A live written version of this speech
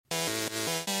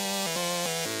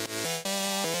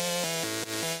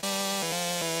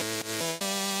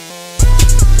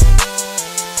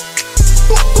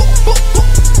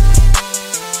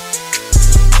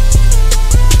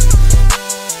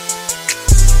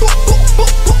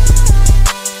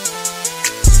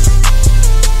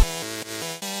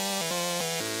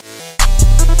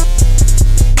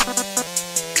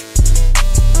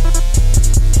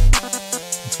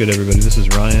Good, everybody. This is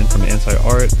Ryan from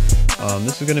Anti-Art.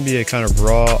 This is going to be a kind of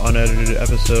raw, unedited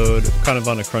episode, kind of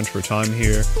on a crunch for time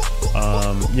here.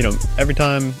 Every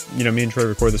time, me and Troy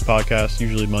record this podcast,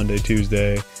 usually Monday,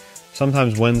 Tuesday,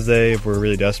 sometimes Wednesday if we're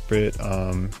really desperate,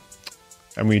 and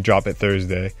we drop it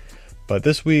Thursday. But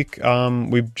this week,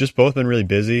 we've just both been really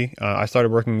busy. I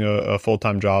started working a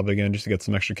full-time job again just to get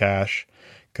some extra cash.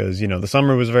 Because, the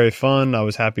summer was very fun. I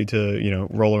was happy to,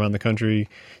 roll around the country,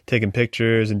 taking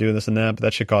pictures and doing this and that. But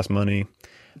that shit cost money.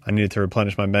 I needed to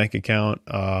replenish my bank account.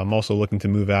 I'm also looking to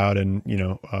move out and,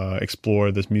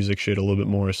 explore this music shit a little bit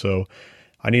more. So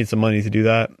I needed some money to do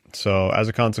that. So as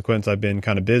a consequence, I've been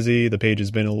kind of busy. The page has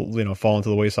been, falling to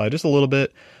the wayside just a little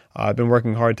bit. I've been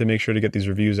working hard to make sure to get these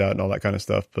reviews out and all that kind of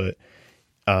stuff. But,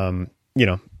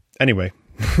 anyway.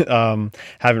 Haven't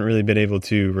really been able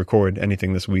to record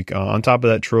anything this week. On top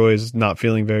of that, Troy's not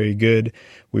feeling very good.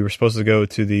 We were supposed to go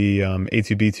to the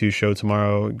A2B2 show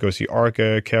tomorrow, go see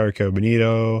Arca, Carico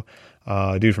Benito,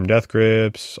 dude from Death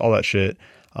Grips, all that shit.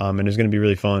 And it's going to be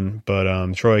really fun.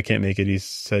 But Troy can't make it. He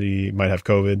said he might have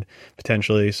COVID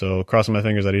potentially. So crossing my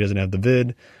fingers that he doesn't have the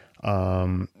vid.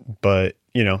 But,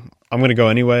 I'm going to go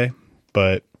anyway.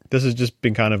 But this has just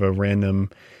been kind of a random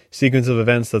sequence of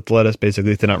events that's led us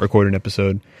basically to not record an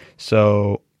episode.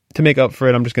 So to make up for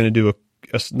it, I'm just going to do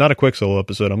not a quick solo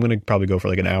episode. I'm going to probably go for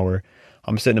like an hour.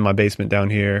 I'm sitting in my basement down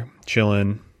here,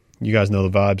 chilling. You guys know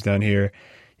the vibes down here.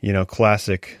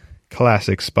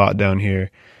 Classic spot down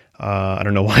here. I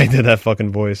don't know why I did that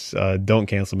fucking voice. Don't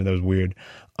cancel me. That was weird.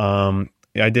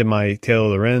 I did my Taylor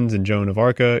Lorenz and Joan of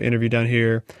Arca interview down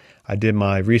here. I did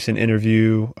my recent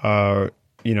interview,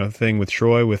 thing with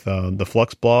Troy with the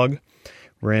Flux blog.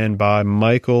 Ran by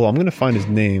Michael. I'm going to find his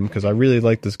name because I really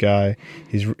like this guy.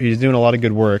 He's doing a lot of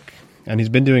good work, and he's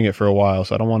been doing it for a while,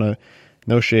 so I don't want to,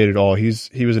 no shade at all. He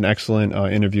was an excellent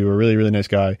interviewer, really, really nice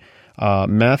guy.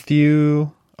 Matthew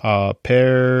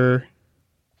Perpetua,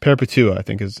 I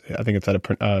think it's how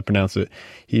to pronounce it.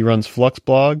 He runs Flux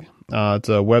blog. It's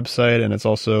a website, and it's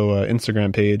also an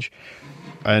Instagram page,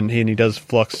 and he does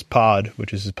Flux Pod,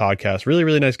 which is his podcast. Really,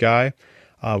 really nice guy.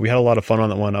 We had a lot of fun on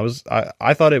that one.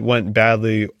 I thought it went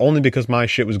badly only because my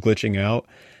shit was glitching out,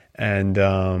 and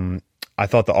I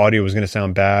thought the audio was going to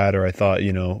sound bad, or I thought,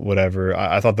 whatever.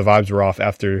 I thought the vibes were off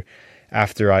after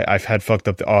I've had fucked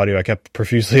up the audio. I kept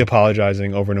profusely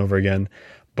apologizing over and over again.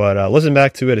 But listen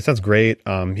back to it. It sounds great.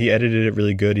 He edited it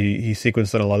really good. He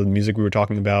sequenced in a lot of the music we were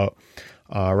talking about.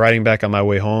 Riding back on my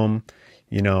way home,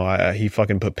 he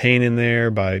fucking put Pain in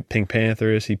there by Pink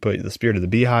Panthers. He put the Spirit of the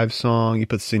Beehive song. He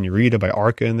put Senorita by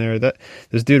Arca in there.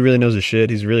 This dude really knows his shit.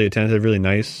 He's really attentive, really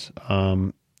nice.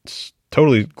 It's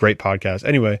totally great podcast.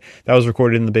 Anyway, that was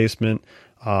recorded in the basement,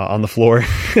 on the floor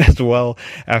as well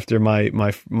after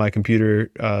my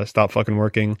computer stopped fucking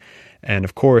working. And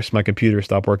of course, my computer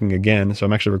stopped working again. So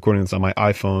I'm actually recording this on my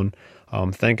iPhone.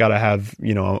 Thank God I have,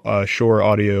 a Shure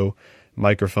audio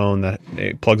microphone that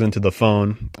it plugs into the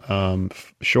phone.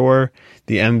 Shure,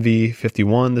 the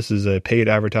MV51. This is a paid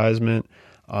advertisement.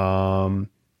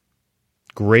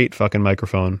 Great fucking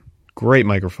microphone. Great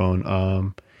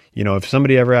microphone. If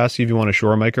somebody ever asks you if you want a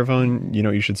Shure microphone, you know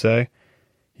what you should say?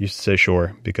 You should say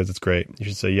Shure because it's great. You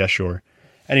should say yes, Shure.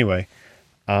 Anyway,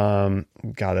 God,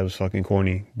 that was fucking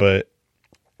corny, but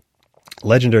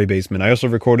legendary basement. I also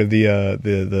recorded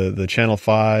the Channel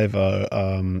 5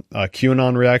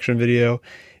 QAnon reaction video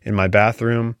in my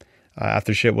bathroom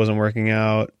after shit wasn't working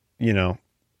out.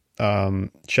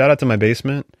 Shout out to my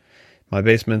basement. My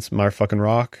basement's my fucking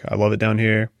rock. I love it down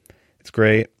here. It's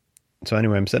great. So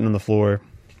anyway, I'm sitting on the floor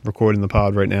recording the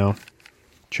pod right now,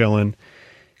 chilling.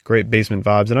 Great basement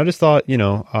vibes. And I just thought,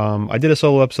 I did a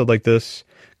solo episode like this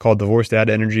called Divorced Dad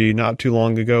Energy not too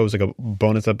long ago. It was like a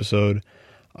bonus episode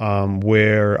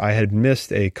where I had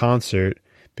missed a concert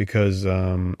because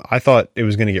I thought it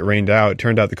was going to get rained out. It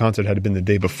turned out the concert had been the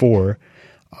day before,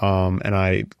 and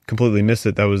I completely missed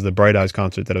it. That was the Bright Eyes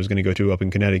concert that I was going to go to up in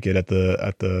Connecticut at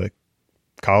the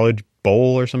College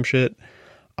Bowl or some shit.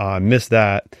 I missed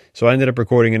that, so I ended up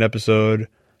recording an episode,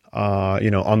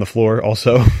 on the floor.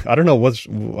 Also, I don't know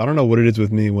what it is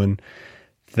with me when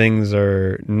things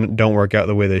don't work out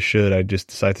the way they should. I just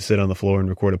decide to sit on the floor and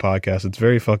record a podcast. It's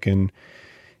very fucking.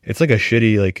 It's like a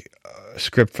shitty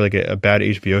script for like a bad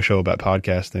HBO show about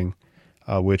podcasting.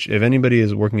 Which, if anybody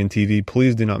is working in TV,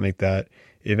 please do not make that.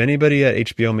 If anybody at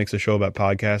HBO makes a show about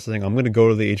podcasting, I'm going to go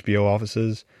to the HBO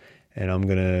offices and I'm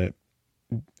going to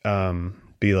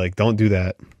be like, don't do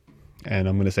that. And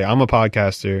I'm going to say, I'm a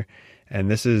podcaster and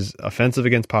this is offensive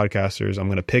against podcasters. I'm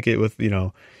going to pick it with,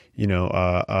 Matt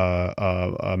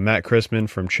Christman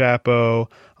from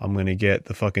Chapo. I'm going to get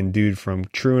the fucking dude from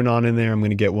TrueAnon in there. I'm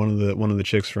going to get one of the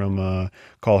chicks from,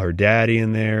 Call Her Daddy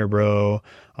in there, bro.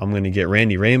 I'm going to get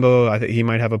Randy Rainbow. I think he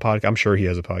might have a podcast. I'm sure he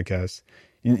has a podcast.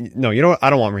 No, you know what? I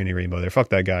don't want Randy Rainbow there. Fuck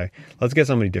that guy. Let's get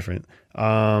somebody different.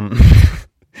 I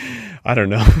don't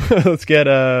know. let's get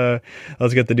the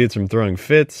dudes from Throwing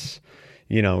Fits.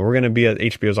 We're going to be at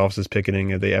HBO's offices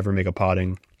picketing if they ever make a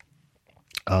potting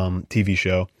TV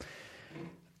show.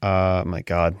 My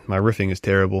God, my riffing is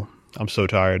terrible. I'm so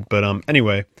tired. But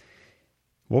anyway,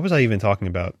 what was I even talking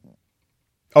about?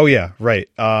 Oh yeah, right.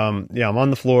 I'm on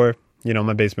the floor,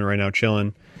 my basement right now,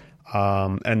 chilling.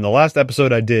 And the last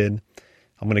episode I did,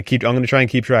 I'm gonna try and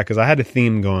keep track because I had a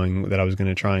theme going that I was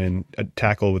gonna try and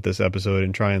tackle with this episode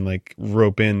and try and like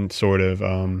rope in sort of.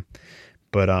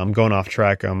 But I'm going off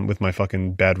track with my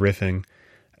fucking bad riffing.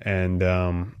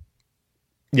 And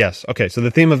yes, okay. So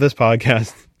the theme of this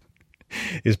podcast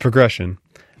is progression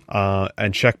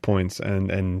and checkpoints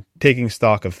and taking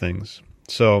stock of things.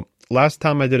 So last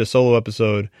time I did a solo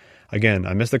episode, again,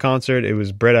 I missed the concert. It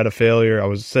was bred out of failure. I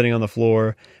was sitting on the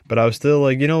floor, but I was still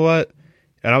like, you know what?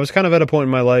 And I was kind of at a point in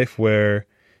my life where,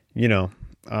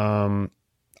 I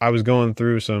was going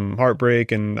through some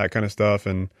heartbreak and that kind of stuff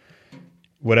and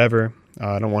whatever.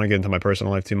 I don't want to get into my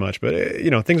personal life too much, but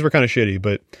things were kind of shitty.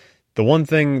 But the one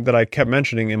thing that I kept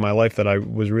mentioning in my life that I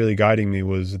was really guiding me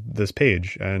was this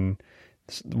page. And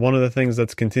one of the things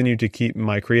that's continued to keep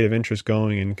my creative interest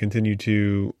going and continue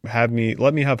to let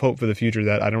me have hope for the future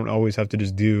that I don't always have to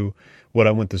just do what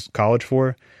I went to college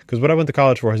for. Because what I went to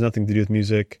college for has nothing to do with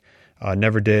music.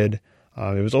 Never did.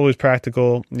 It was always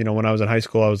practical. When I was in high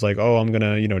school, I was like, oh, I'm going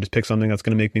to, just pick something that's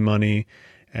going to make me money.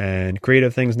 And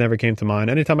creative things never came to mind.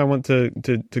 Anytime I went to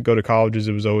go to colleges,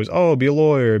 it was always, oh, be a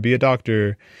lawyer, be a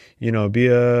doctor, be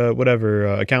a whatever,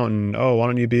 accountant. Oh, why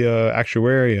don't you be a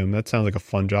actuarium? That sounds like a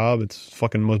fun job. It's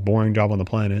fucking most boring job on the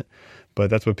planet. But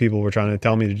that's what people were trying to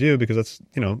tell me to do because that's,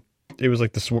 it was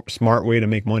like the smart way to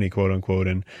make money, quote unquote.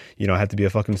 And, I had to be a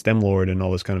fucking STEM lord and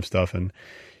all this kind of stuff. And,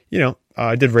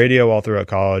 I did radio all throughout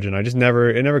college and it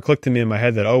never clicked to me in my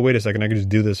head that, oh, wait a second, I could just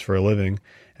do this for a living.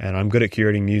 And I'm good at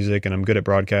curating music and I'm good at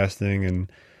broadcasting and,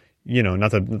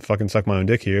 not to fucking suck my own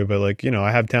dick here, but like,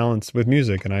 I have talents with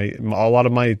music and a lot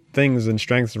of my things and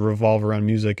strengths revolve around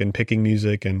music and picking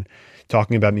music and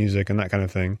talking about music and that kind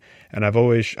of thing. And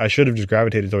I should have just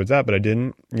gravitated towards that, but I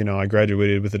didn't. I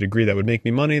graduated with a degree that would make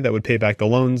me money, that would pay back the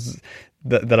loans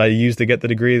that I used to get the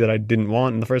degree that I didn't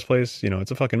want in the first place.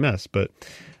 It's a fucking mess. But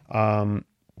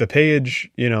the page,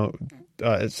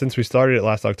 since we started it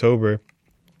last October,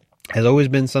 has always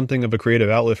been something of a creative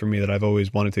outlet for me that I've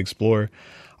always wanted to explore.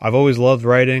 I've always loved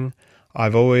writing.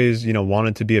 I've always,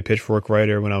 wanted to be a Pitchfork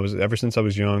writer ever since I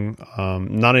was young.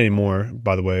 Not anymore,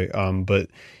 by the way. But,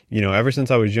 ever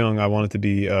since I was young, I wanted to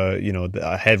be,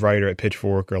 a head writer at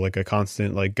Pitchfork or like a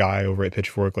constant like guy over at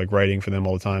Pitchfork, like writing for them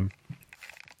all the time.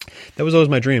 That was always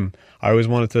my dream. I always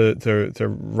wanted to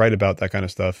write about that kind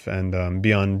of stuff and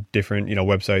be on different,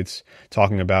 websites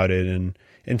talking about it and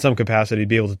in some capacity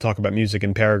be able to talk about music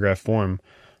in paragraph form.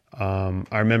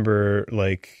 I remember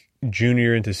like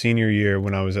junior into senior year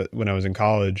when I was in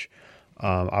college,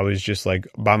 I was just like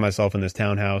by myself in this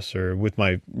townhouse or with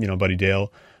my, buddy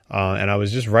Dale. And I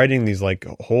was just writing these like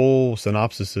whole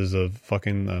synopsises of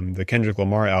fucking the Kendrick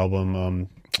Lamar album,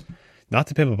 Not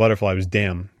to Pimp a Butterfly. It was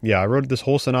Damn. Yeah, I wrote this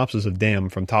whole synopsis of Damn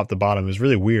from top to bottom. It was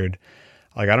really weird.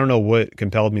 Like, I don't know what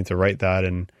compelled me to write that.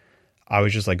 And I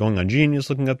was just like going on Genius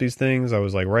looking up these things. I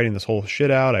was like writing this whole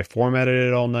shit out. I formatted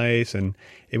it all nice. And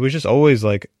it was just always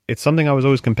like, it's something I was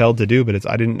always compelled to do, but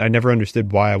I never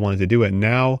understood why I wanted to do it.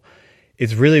 Now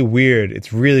it's really weird.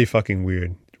 It's really fucking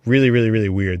weird. Really, really, really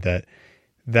weird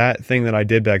that thing that I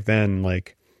did back then,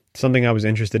 like something I was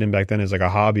interested in back then is like a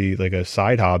hobby, like a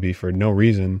side hobby for no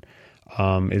reason.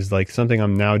 Is like something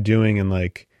I'm now doing and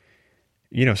like,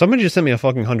 somebody just sent me a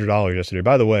fucking $100 yesterday.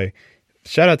 By the way,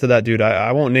 shout out to that dude.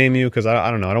 I won't name you because I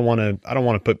don't know. I don't want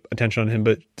to put attention on him,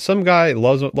 but some guy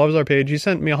loves our page. He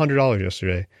sent me $100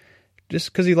 yesterday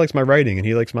just because he likes my writing and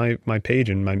he likes my page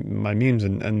and my memes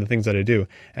and the things that I do.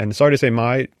 And sorry to say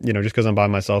just because I'm by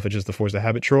myself, it's just the force of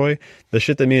habit. Troy, the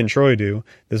shit that me and Troy do,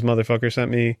 this motherfucker sent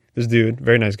me, this dude,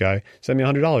 very nice guy, sent me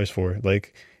 $100 for.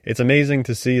 Like, it's amazing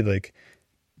to see, like,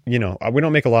 we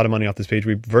don't make a lot of money off this page.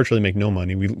 We virtually make no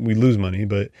money. We lose money,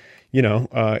 but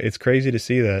it's crazy to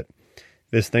see that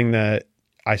this thing that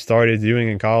I started doing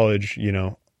in college,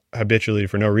 habitually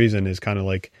for no reason is kind of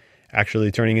like actually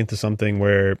turning into something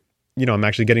where, I'm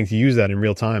actually getting to use that in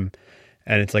real time.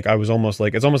 And it's like I was almost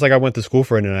like it's almost like I went to school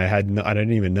for it and I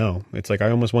didn't even know. It's like I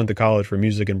almost went to college for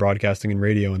music and broadcasting and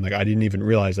radio, and like I didn't even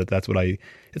realize that that's what I.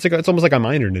 It's like it's almost like I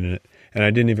minored in it, and I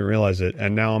didn't even realize it.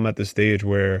 And now I'm at this stage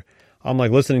where I'm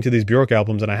like listening to these Bjork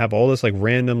albums, and I have all this like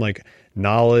random like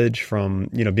knowledge from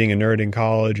being a nerd in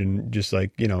college and just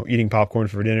like eating popcorn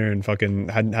for dinner and fucking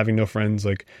having no friends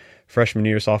like freshman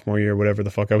year, sophomore year, whatever the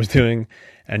fuck I was doing,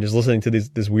 and just listening to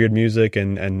this weird music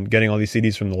and getting all these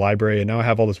CDs from the library. And now I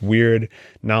have all this weird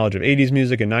knowledge of 80s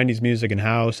music and 90s music and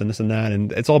house and this and that.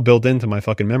 And it's all built into my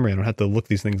fucking memory. I don't have to look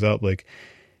these things up. Like,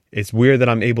 it's weird that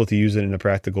I'm able to use it in a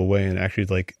practical way and actually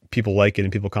like people like it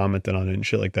and people commented on it and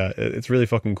shit like that. It's really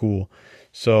fucking cool.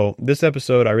 So this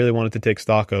episode, I really wanted to take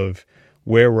stock of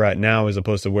where we're at now as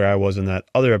opposed to where I was in that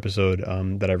other episode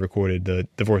that I recorded, the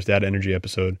Divorce Dad Energy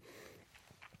episode.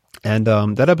 And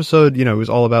that episode, it was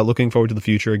all about looking forward to the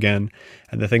future again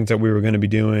and the things that we were going to be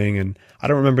doing. And I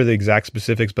don't remember the exact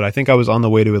specifics, but I think I was on the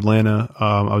way to Atlanta.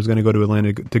 I was going to go to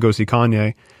Atlanta to go see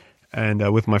Kanye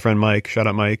and with my friend Mike. Shout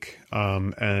out Mike.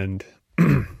 And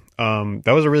that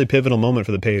was a really pivotal moment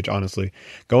for the page, honestly.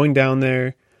 Going down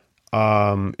there,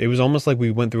 it was almost like we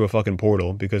went through a fucking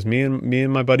portal because me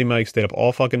and my buddy Mike stayed up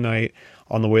all fucking night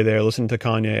on the way there, listening to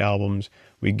Kanye albums.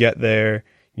 We get there,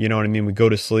 you know what I mean? We go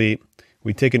to sleep.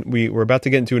 We're about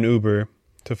to get into an Uber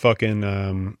to fucking,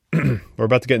 we're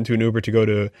about to get into an Uber to go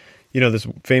to, this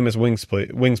famous wings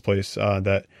place,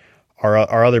 that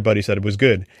our other buddy said it was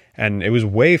good. And it was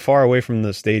way far away from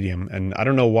the stadium. And I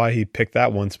don't know why he picked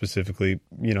that one specifically,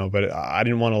 but I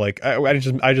didn't want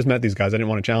to I just met these guys. I didn't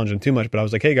want to challenge them too much, but I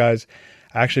was like, hey guys,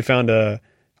 I actually found a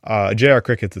JR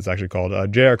Crickets, it's actually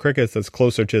called JR Crickets, that's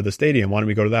closer to the stadium. Why don't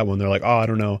we go to that one? They're like, oh, I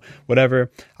don't know, whatever.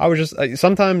 I was just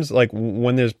sometimes like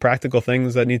when there's practical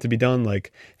things that need to be done,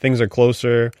 like things are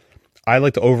closer, I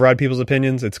like to override people's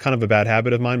opinions. It's kind of a bad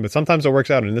habit of mine, but sometimes it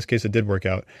works out. And in this case, it did work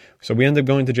out. So we ended up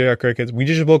going to JR Crickets. We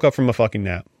just woke up from a fucking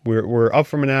nap. We're up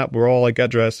from a nap. We're all like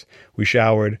got dressed. We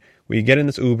showered. We get in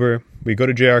this Uber. We go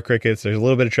to JR Crickets. There's a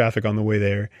little bit of traffic on the way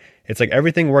there. It's like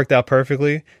everything worked out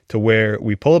perfectly to where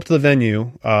we pull up to the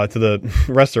venue, to the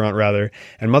restaurant rather,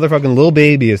 and motherfucking Lil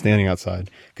Baby is standing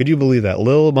outside. Could you believe that?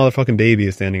 Lil motherfucking Baby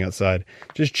is standing outside,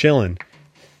 just chilling.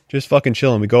 Just fucking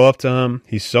chilling. We go up to him.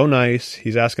 He's so nice.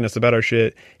 He's asking us about our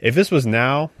shit. If this was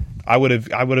now, I would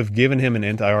have given him an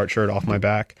anti-art shirt off my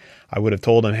back. I would have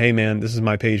told him, hey man, this is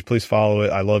my page. Please follow it.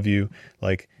 I love you.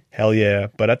 Like, hell yeah.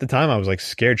 But at the time I was like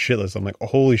scared shitless. I'm like,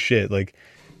 holy shit. Like,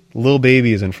 Lil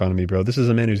Baby is in front of me, bro. This is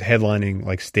a man who's headlining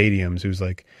like stadiums, who's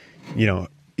like,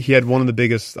 he had one of the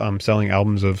biggest selling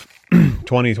albums of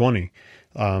 2020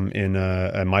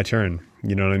 in My Turn.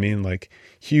 You know what I mean? Like,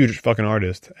 huge fucking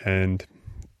artist. And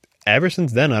ever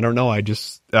since then, I don't know.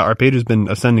 Our page has been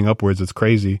ascending upwards. It's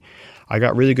crazy. I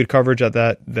got really good coverage at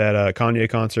that Kanye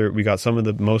concert. We got some of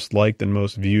the most liked and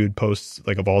most viewed posts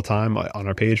like of all time on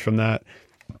our page from that.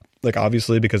 Like,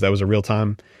 obviously, because that was a real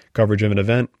time coverage of an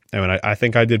event. And I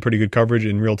think I did pretty good coverage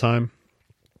in real time.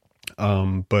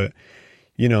 But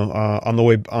on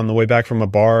the way back from a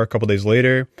bar a couple days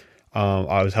later,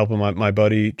 I was helping my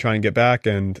buddy try and get back,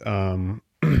 and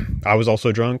I was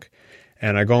also drunk.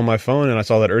 And I go on my phone and I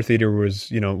saw that Earth Eater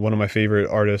was, one of my favorite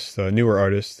artists, newer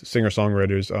artists,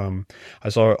 singer-songwriters. I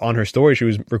saw on her story she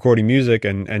was recording music,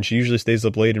 and she usually stays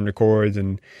up late and records,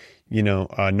 and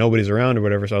nobody's around or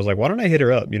whatever. So I was like, why don't I hit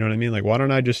her up? You know what I mean? Like, why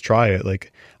don't I just try it?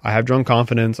 Like, I have drunk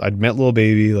confidence. I'd met Lil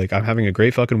Baby. Like, I'm having a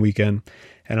great fucking weekend.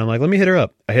 And I'm like, let me hit her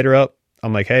up. I hit her up.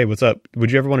 I'm like, hey, what's up?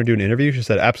 Would you ever want to do an interview? She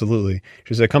said, absolutely.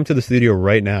 She said, come to the studio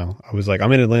right now. I was like,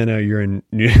 I'm in Atlanta. You're in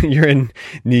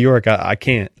New York. I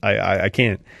can't. I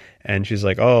can't. And she's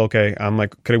like, oh, okay. I'm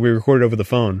like, could we record it over the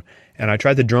phone? And I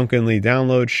tried to drunkenly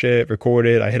download shit, record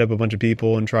it. I hit up a bunch of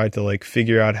people and tried to like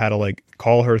figure out how to like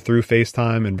call her through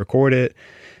FaceTime and record it.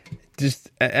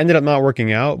 Just ended up not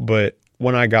working out. But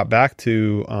when I got back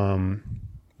to,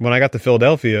 when I got to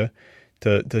Philadelphia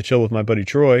to chill with my buddy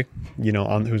Troy, who's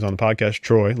on the podcast,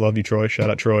 Troy, love you, Troy.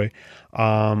 Shout out Troy.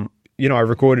 I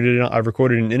recorded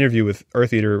an interview with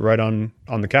Earth Eater right on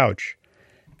the couch.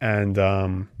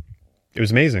 And, it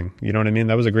was amazing. You know what I mean?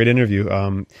 That was a great interview.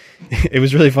 It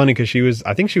was really funny because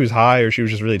I think she was high or she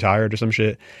was just really tired or some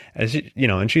shit. And she,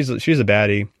 and she's a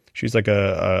baddie. She's like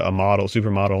a model,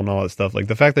 supermodel and all that stuff. Like,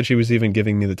 the fact that she was even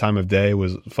giving me the time of day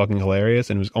was fucking hilarious.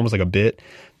 And it was almost like a bit,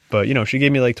 but she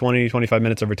gave me like 20, 25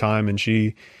 minutes of her time. And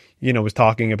she, was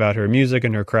talking about her music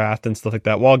and her craft and stuff like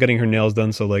that while getting her nails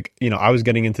done. So like, I was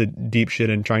getting into deep shit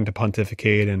and trying to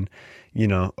pontificate and,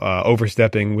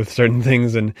 overstepping with certain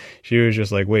things. And she was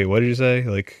just like, wait, what did you say?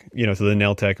 Like, to the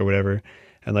nail tech or whatever.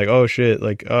 and like, oh shit,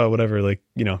 like, oh, whatever, like,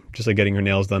 you know, just like getting her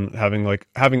nails done,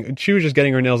 she was just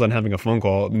getting her nails done, having a phone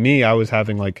call. Me, I was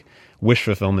having like wish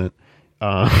fulfillment.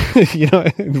 You know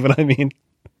what I mean?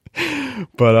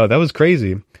 But that was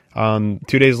crazy. 2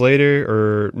 days later,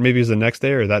 or maybe it was the next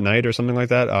day or that night or something like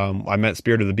that, I met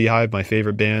Spirit of the Beehive, my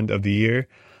favorite band of the year,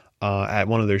 at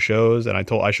one of their shows, and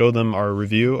I showed them our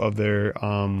review of their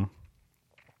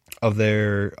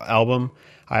album.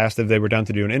 I asked if they were down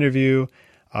to do an interview.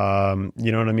 You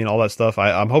know what I mean? All that stuff.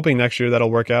 I'm hoping next year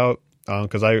that'll work out,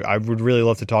 because I would really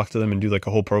love to talk to them and do like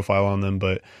a whole profile on them.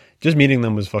 But just meeting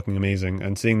them was fucking amazing,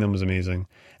 and seeing them was amazing.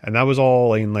 And that was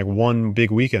all in like one big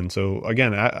weekend. So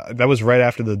again, that was right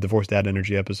after the Divorced Dad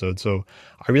Energy episode. So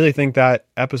I really think that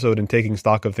episode and taking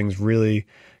stock of things really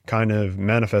kind of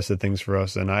manifested things for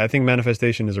us. And I think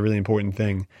manifestation is a really important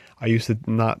thing. I used to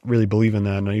not really believe in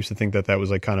that, and I used to think that was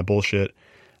like kind of bullshit.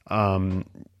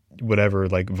 Whatever,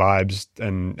 like vibes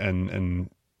and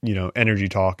you know, energy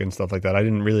talk and stuff like that. I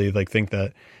didn't really like think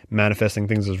that manifesting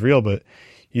things is real, but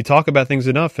you talk about things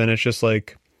enough and it's just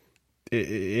like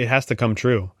it has to come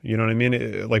true. You know what I mean?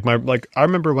 I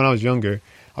remember when I was younger,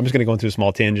 I'm just going to go into a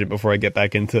small tangent before I get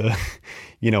back into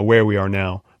you know, where we are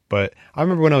now. But I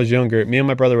remember when I was younger, me and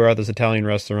my brother were at this Italian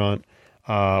restaurant.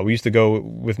 We used to go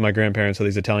with my grandparents to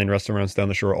these Italian restaurants down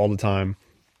the shore all the time.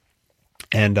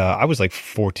 And I was like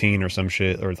 14 or some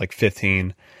shit, or like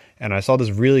 15. And I saw this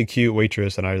really cute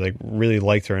waitress, and I like really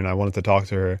liked her, and I wanted to talk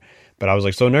to her. But I was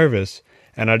like so nervous.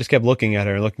 And I just kept looking at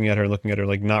her and looking at her and looking at her,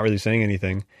 like not really saying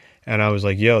anything. And I was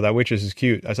like, yo, that waitress is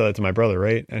cute. I said that to my brother,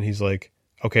 right? And he's like,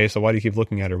 okay, so why do you keep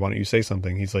looking at her? Why don't you say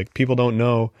something? He's like, people don't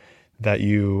know that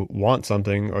you want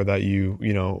something, or that you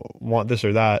know, want this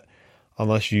or that,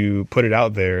 unless you put it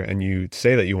out there and you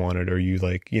say that you want it, or you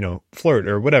like, you know, flirt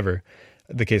or whatever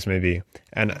the case may be.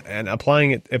 And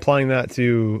applying that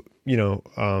to, you know,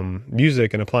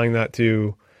 music, and applying that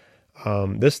to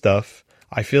this stuff,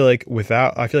 I feel like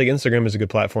Instagram is a good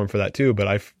platform for that too,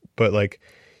 but like,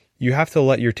 you have to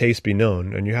let your taste be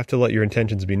known, and you have to let your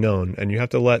intentions be known, and you have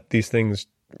to let these things,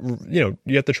 you know,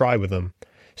 you have to try with them.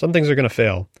 Some things are going to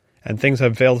fail, and things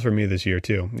have failed for me this year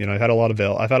too. You know, I've had a lot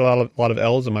of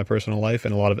L's in my personal life,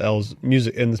 and a lot of L's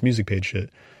in this music page shit,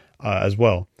 as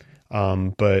well.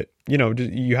 But you know,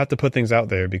 you have to put things out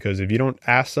there, because if you don't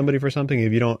ask somebody for something,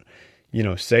 if you don't, you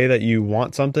know, say that you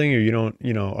want something, or you don't,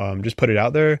 you know, just put it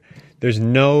out there, there's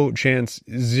zero chance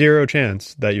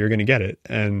that you're going to get it.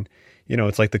 And, you know,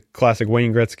 it's like the classic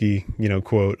Wayne Gretzky, you know,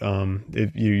 quote,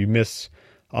 if you miss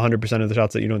 100% of the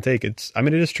shots that you don't take, it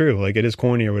is true. Like, it is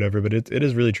corny or whatever, but it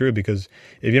is really true, because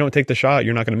if you don't take the shot,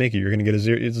 you're not going to make it. You're going to get it's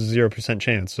a 0%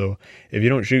 chance. So if you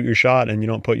don't shoot your shot and you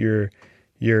don't put your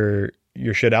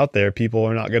shit out there, people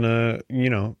are not going to, you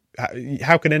know,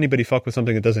 how can anybody fuck with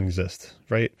something that doesn't exist,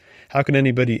 right? How can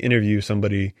anybody interview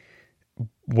somebody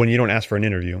when you don't ask for an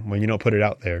interview, when you don't put it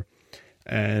out there?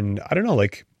 And I don't know,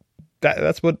 like,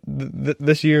 that's what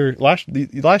this year, last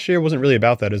year wasn't really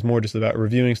about that. It's more just about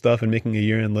reviewing stuff and making a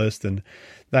year-end list and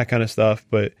that kind of stuff.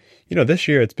 But, you know, this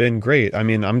year it's been great. I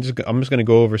mean, I'm just going to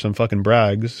go over some fucking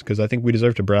brags, because I think we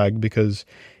deserve to brag, because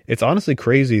it's honestly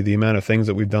crazy the amount of things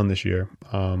that we've done this year.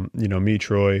 You know, me,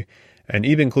 Troy, and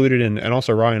Eve included, and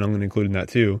also Ryan, I'm going to include in that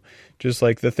too. Just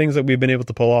like the things that we've been able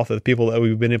to pull off, the people that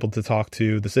we've been able to talk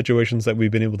to, the situations that we've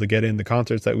been able to get in, the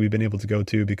concerts that we've been able to go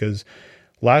to, because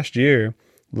last year,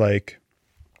 like,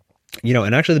 you know,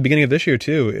 and actually the beginning of this year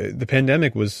too, the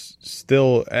pandemic was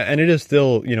still, and it is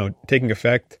still, you know, taking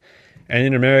effect. And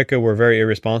in America, we're very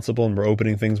irresponsible, and we're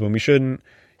opening things when we shouldn't,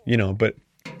 you know, but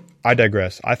I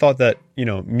digress. I thought that, you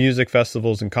know, music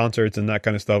festivals and concerts and that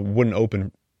kind of stuff wouldn't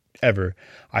open ever.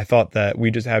 I thought that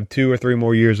we just have 2 or 3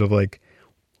 more years of, like,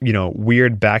 you know,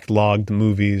 weird backlogged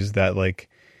movies that, like,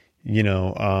 you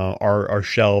know, are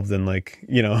shelved, and, like,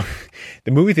 you know,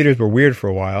 the movie theaters were weird for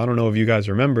a while. I don't know if you guys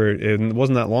remember, it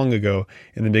wasn't that long ago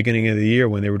in the beginning of the year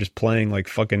when they were just playing like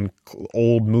fucking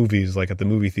old movies, like at the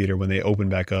movie theater, when they opened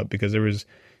back up, because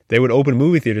they would open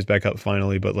movie theaters back up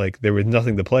finally, but like there was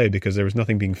nothing to play, because there was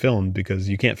nothing being filmed, because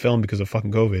you can't film because of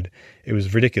fucking COVID. It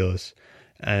was ridiculous.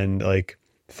 And like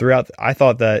throughout, I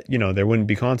thought that, you know, there wouldn't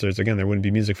be concerts again, there wouldn't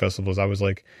be music festivals. I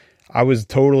was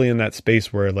totally in that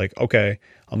space where, like, okay,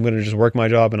 I'm going to just work my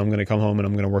job, and I'm going to come home, and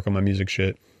I'm going to work on my music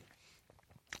shit,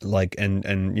 like,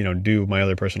 and, you know, do my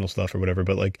other personal stuff or whatever.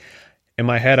 But like in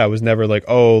my head, I was never like,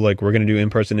 oh, like, we're going to do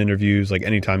in-person interviews, like,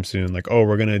 anytime soon. Like, oh,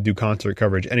 we're going to do concert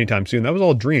coverage anytime soon. That was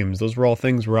all dreams. Those were all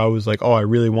things where I was like, oh, I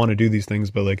really want to do these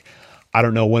things, but like, I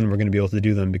don't know when we're going to be able to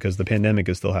do them, because the pandemic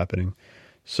is still happening.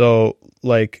 So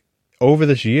like, over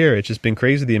this year, it's just been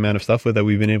crazy the amount of stuff that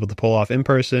we've been able to pull off in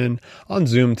person, on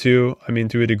Zoom too. I mean,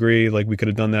 to a degree, like, we could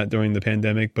have done that during the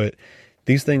pandemic, but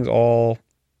these things all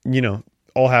you know,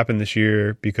 all happened this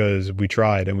year because we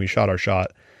tried and we shot our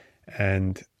shot.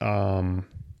 And,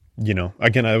 you know,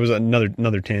 again, it was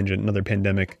another tangent, another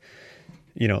pandemic,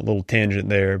 you know, little tangent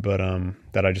there, but,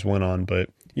 that I just went on. But,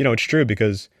 you know, it's true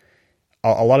because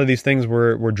a lot of these things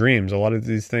were dreams. A lot of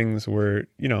these things were,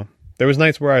 you know, there was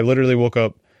nights where I literally woke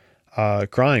up,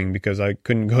 crying because I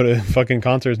couldn't go to fucking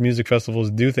concerts, music festivals,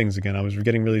 do things again. I was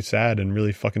getting really sad and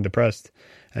really fucking depressed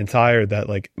and tired that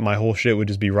like my whole shit would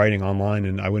just be writing online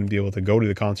and I wouldn't be able to go to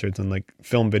the concerts and like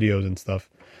film videos and stuff.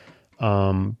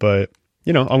 But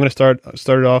you know, I'm going to start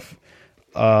it off,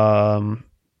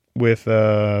 with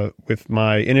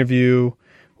my interview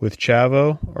with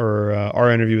Chavo, or,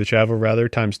 our interview with Chavo rather,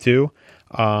 times 2.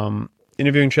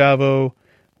 Interviewing Chavo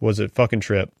was a fucking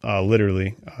trip,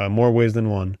 literally, more ways than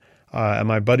one. At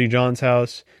my buddy John's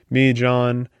house, me,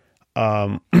 John,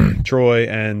 Troy,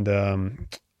 and,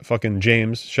 fucking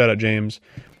James, shout out James.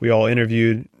 We all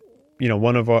interviewed, you know,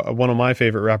 one of my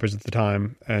favorite rappers at the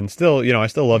time, and still, you know, I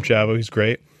still love Chavo. He's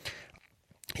great.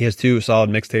 He has 2 solid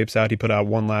mixtapes out. He put out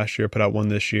one last year, put out one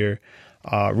this year.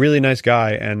 Really nice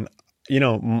guy. And, you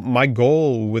know, my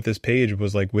goal with this page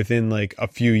was like within like a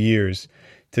few years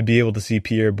to be able to see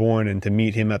Pierre Bourne and to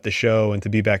meet him at the show and to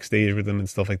be backstage with him and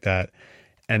stuff like that.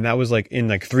 And that was like in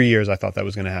like 3 years, I thought that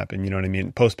was going to happen. You know what I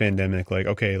mean? Post pandemic, like,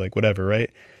 okay, like whatever,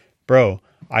 right? Bro,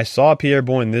 I saw Pierre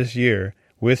Bourne this year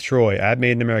with Troy at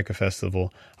Made in America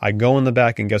Festival. I go in the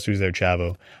back and guess who's there?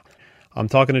 Chavo. I'm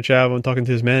talking to Chavo, I'm talking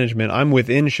to his management. I'm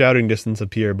within shouting distance of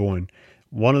Pierre Bourne,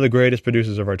 one of the greatest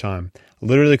producers of our time.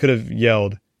 Literally could have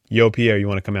yelled, "Yo, Pierre, you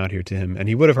want to come out here?" to him. And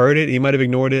he would have heard it. He might have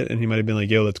ignored it. And he might have been like,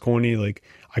 "Yo, that's corny." Like,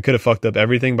 I could have fucked up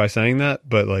everything by saying that.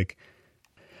 But like,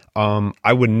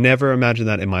 I would never imagine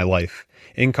that in my life.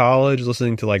 In college,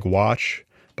 listening to like Watch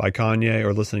by Kanye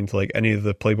or listening to like any of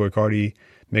the Playboi Carti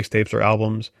mixtapes or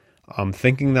albums,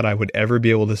 thinking that I would ever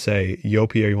be able to say, "Yo,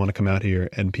 Pierre, you want to come out here?"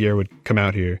 and Pierre would come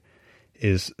out here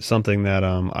is something that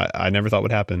I never thought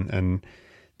would happen. And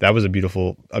that was a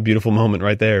beautiful moment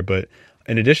right there. But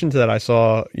in addition to that, I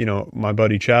saw, you know, my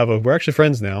buddy Chavo. We're actually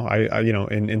friends now. I you know,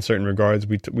 in certain regards,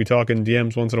 we talk in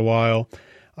DMs once in a while.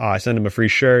 I sent him a free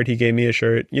shirt. He gave me a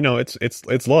shirt. You know,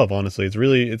 it's love, honestly. It's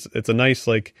really, it's a nice,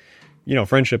 like, you know,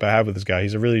 friendship I have with this guy.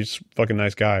 He's a really fucking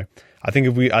nice guy. I think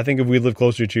if we lived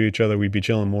closer to each other, we'd be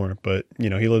chilling more. But,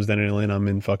 you know, he lives down in Atlanta. I'm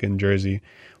in fucking Jersey,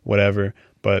 whatever.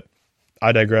 But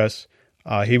I digress.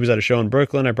 He was at a show in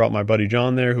Brooklyn. I brought my buddy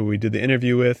John there, who we did the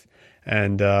interview with.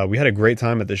 And we had a great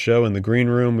time at the show in the green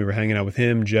room. We were hanging out with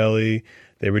him, Jelly.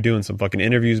 They were doing some fucking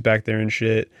interviews back there and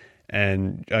shit.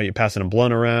 And passing a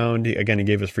blunt around. He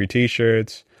gave us free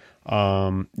t-shirts.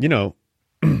 You know,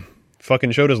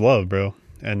 fucking showed his love, bro.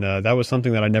 And that was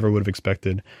something that I never would have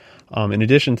expected. In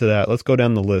addition to that, let's go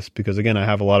down the list because, again, I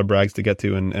have a lot of brags to get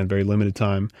to and very limited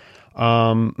time.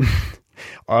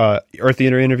 Earth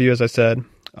Theater interview, as I said.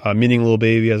 Meeting Lil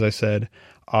Baby, as I said.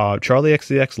 Charlie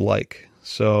XCX like.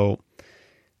 So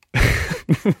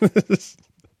this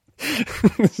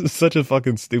is such a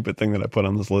fucking stupid thing that I put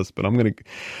on this list, but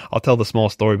I'll tell the small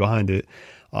story behind it.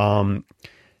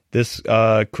 This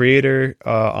creator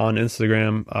on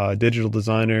Instagram, digital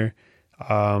designer,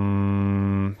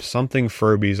 something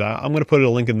Furbies. I'm gonna put a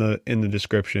link in the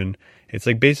description. It's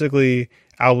like basically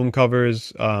album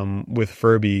covers with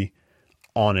Furby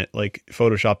on it, like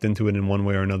photoshopped into it in one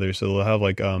way or another. So they'll have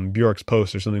like Bjork's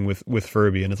post or something with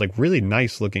Furby, and it's like really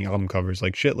nice looking album covers.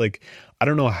 Like shit, like I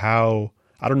don't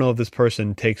know if this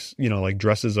person takes, you know, like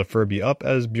dresses a Furby up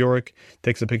as Bjork,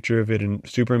 takes a picture of it and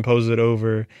superimposes it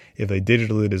over, if they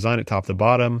digitally design it top to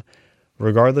bottom.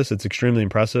 Regardless, it's extremely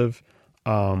impressive.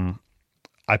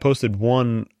 I posted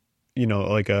one, you know,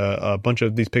 like a bunch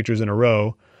of these pictures in a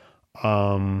row.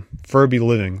 Furby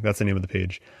Living, that's the name of the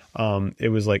page.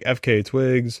 It was like FK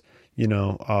Twigs, you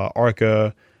know,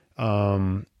 Arca,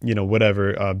 you know,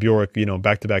 whatever, Bjork, you know,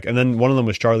 back to back. And then one of them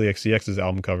was Charlie XCX's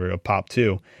album cover of Pop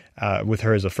 2, with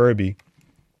her as a Furby.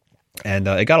 And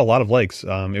it got a lot of likes.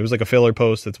 It was like a filler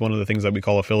post. It's one of the things that we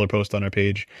call a filler post on our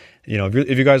page. You know,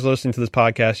 if you guys are listening to this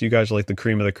podcast, you guys are like the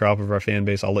cream of the crop of our fan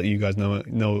base. I'll let you guys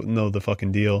know the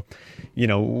fucking deal. You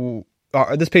know,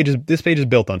 this page is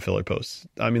built on filler posts.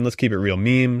 I mean, let's keep it real.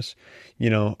 Memes, you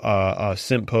know,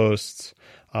 simp posts,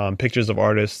 pictures of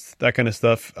artists, that kind of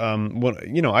stuff.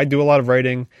 You know, I do a lot of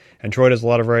writing, and Troy does a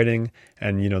lot of writing,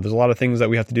 and you know, there's a lot of things that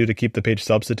we have to do to keep the page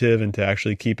substantive and to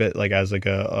actually keep it like as like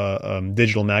a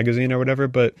digital magazine or whatever.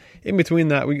 But in between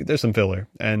that, there's some filler,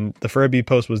 and the Furby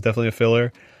post was definitely a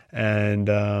filler. And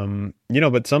you know,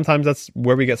 but sometimes that's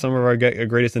where we get some of our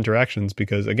greatest interactions,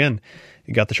 because again,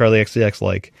 you got the Charlie XCX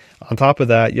like. On top of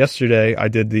that, yesterday I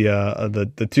did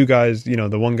the two guys, you know,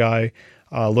 the one guy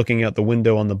looking out the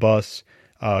window on the bus,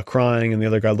 crying and the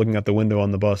other guy looking out the window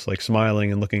on the bus, like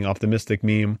smiling and looking optimistic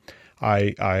meme.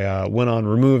 I went on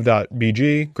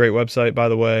remove.bg, great website, by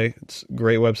the way. It's a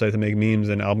great website to make memes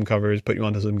and album covers, put you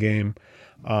onto some game.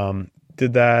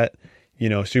 Did that,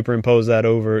 superimpose that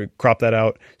over, crop that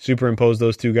out, superimpose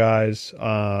those two guys,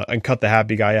 and cut the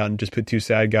happy guy out and just put two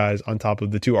sad guys on top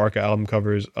of the two Arca album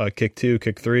covers, Kick 2,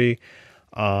 Kick 3.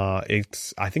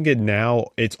 It's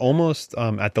almost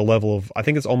at the level of, I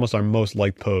think it's almost our most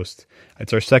liked post.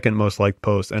 It's our second most liked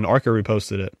post, and Arca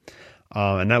reposted it.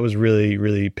 And that was really,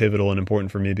 really pivotal and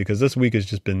important for me because this week has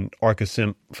just been Arca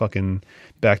simp fucking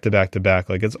back to back to back.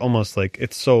 Like, it's almost like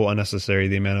it's so unnecessary,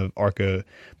 the amount of Arca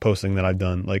posting that I've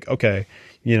done. Like, okay,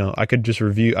 I could have just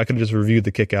reviewed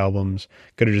the Kick albums,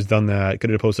 could have just done that, could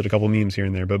have posted a couple memes here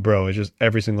and there. But bro, it's just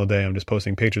every single day I'm just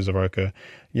posting pictures of Arca,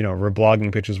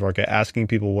 reblogging pictures of Arca, asking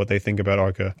people what they think about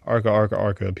Arca.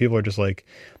 People are just like,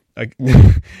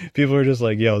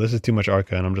 yo, this is too much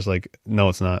Arca. And I'm just like, no,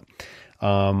 it's not.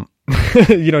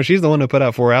 She's the one who put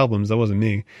out 4 albums. That wasn't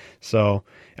me. So,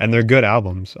 and they're good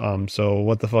albums. So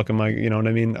what the fuck am I? You know what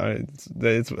I mean?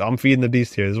 I'm feeding the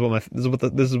beast here.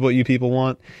 This is what you people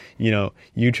want.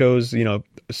 You chose,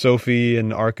 Sophie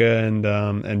and Arca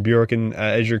and Bjork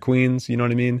as your queens. You know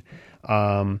what I mean?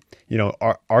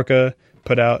 Arca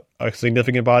put out a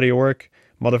significant body of work,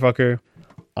 motherfucker.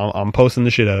 I'm posting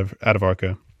the shit out of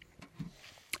Arca.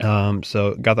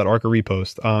 So got that Arca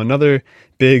repost. Another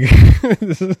big,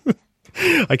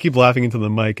 I keep laughing into the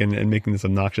mic and making this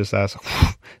obnoxious ass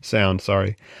sound.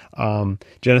 Sorry.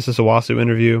 Genesis Owasu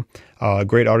interview,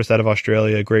 great artist out of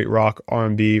Australia, great rock,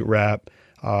 R&B, rap,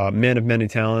 man of many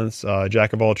talents,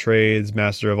 jack of all trades,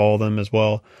 master of all of them as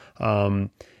well. And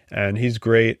he's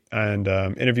great, and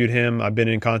interviewed him. I've been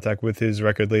in contact with his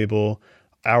record label,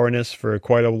 Ourness, for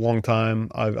quite a long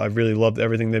time. I've really loved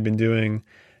everything they've been doing.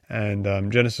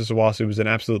 And Genesis Owasu was an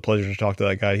absolute pleasure to talk to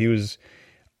that guy. He was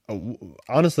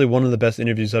honestly one of the best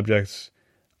interview subjects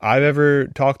I've ever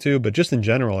talked to, but just in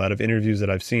general, out of interviews that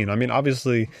I've seen. I mean,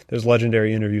 obviously, there's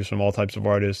legendary interviews from all types of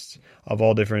artists of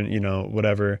all different,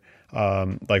 whatever.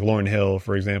 Like Lauryn Hill,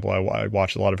 for example. I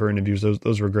watched a lot of her interviews.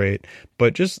 Those were great.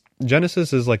 But just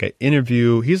Genesis is like an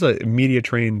interview. He's a media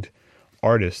trained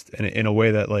artist in a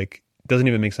way that like doesn't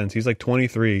even make sense. He's like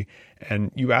 23,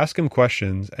 and you ask him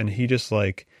questions, and he just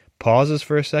like pauses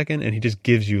for a second and he just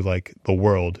gives you like the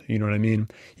world. You know what I mean?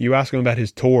 You ask him about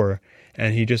his tour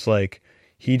and he just like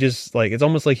it's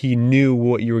almost like he knew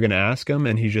what you were going to ask him,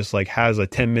 and he just like has a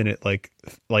 10-minute like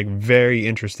very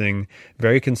interesting,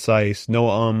 very concise, no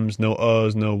ums, no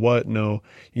uhs, no what, no,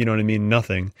 you know what I mean,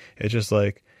 nothing. It's just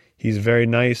like he's very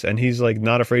nice, and he's like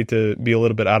not afraid to be a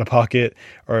little bit out of pocket,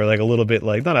 or like a little bit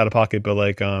like not out of pocket, but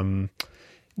like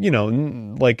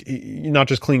like not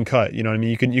just clean cut, you know what I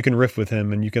mean? You can riff with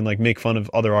him, and you can like make fun of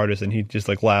other artists, and he just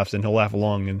like laughs, and he'll laugh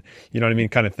along, and you know what I mean,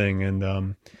 kind of thing.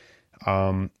 And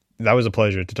that was a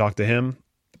pleasure to talk to him.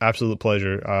 Absolute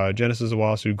pleasure. Genesis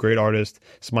Owasu, great artist,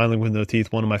 Smiling with No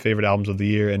Teeth, one of my favorite albums of the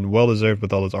year, and well deserved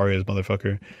with all those arias,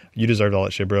 motherfucker. You deserved all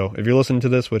that shit, bro. If you're listening to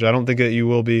this, which I don't think that you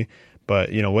will be,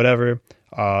 but whatever.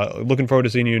 Looking forward to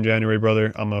seeing you in January,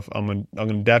 brother. I'm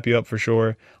gonna dap you up for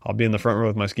sure. I'll be in the front row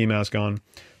with my ski mask on.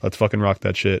 Let's fucking rock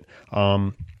that shit.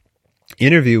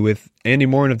 Interview with Andy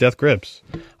Morin of Death Grips.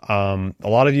 A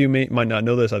lot of you might not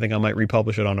know this. I think I might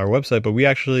republish it on our website, but we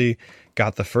actually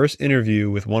got the first interview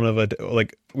with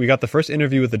we got the first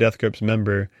interview with the Death Grips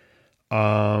member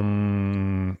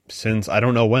since I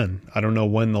don't know when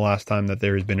the last time that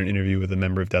there has been an interview with a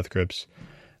member of Death Grips.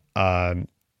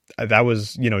 That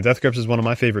was, Death Grips is one of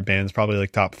my favorite bands, probably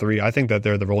like top 3. I think that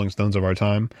they're the Rolling Stones of our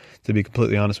time, to be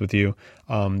completely honest with you.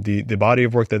 The body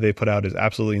of work that they put out is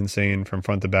absolutely insane from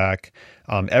front to back.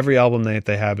 Every album that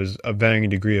they have is a varying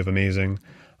degree of amazing.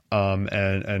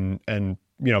 And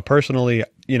personally,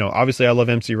 obviously I love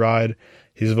MC Ride.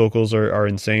 His vocals are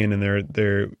insane, and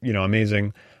they're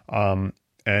amazing.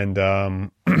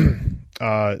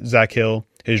 Zach Hill,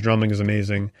 his drumming is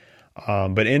amazing.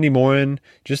 But Andy Morin,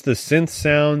 just the synth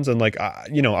sounds, and like,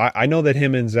 I know that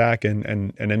him and Zach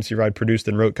and MC Ride produced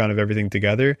and wrote kind of everything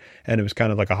together, and it was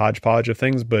kind of like a hodgepodge of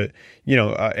things. But,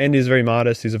 Andy's very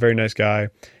modest. He's a very nice guy,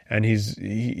 and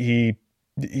he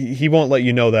won't let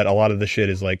you know that a lot of the shit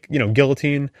is like,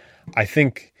 Guillotine. I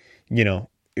think,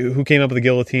 who came up with the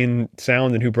Guillotine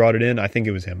sound and who brought it in, I think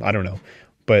it was him. I don't know.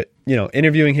 But,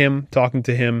 interviewing him, talking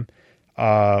to him,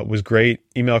 was great.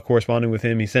 Email corresponding with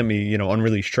him. He sent me,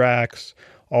 unreleased tracks,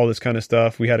 all this kind of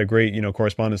stuff. We had a great,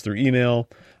 correspondence through email.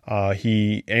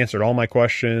 He answered all my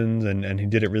questions, and he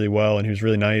did it really well, and he was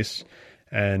really nice,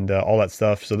 and all that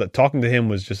stuff. So that talking to him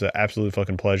was just an absolute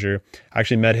fucking pleasure. I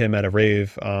actually met him at a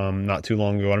rave not too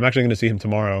long ago, and I'm actually going to see him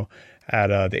tomorrow at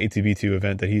the ATB2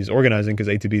 event that he's organizing, because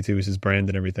ATB2 is his brand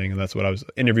and everything, and that's what I was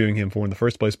interviewing him for in the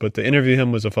first place. But to interview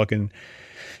him was a fucking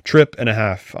trip and a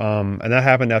half, and that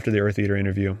happened after the Earth Eater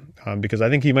interview, because I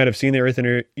think he might have seen the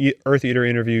Earth Eater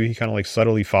interview. He kind of like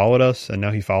subtly followed us, and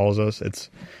now he follows us. It's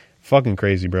fucking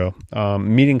crazy, bro.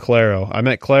 Meeting Claro. I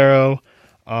met Claro,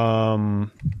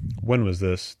 when was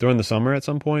this? During the summer at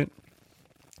some point.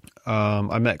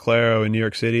 I met Claro in New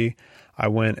York City. I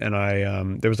went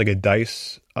and there was like a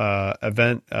Dice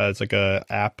event. It's like a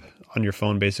app on your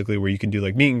phone basically where you can do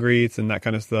like meet and greets and that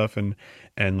kind of stuff, and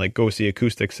like go see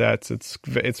acoustic sets.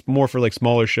 It's more for like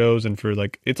smaller shows, and for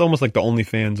like, it's almost like the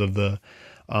OnlyFans of the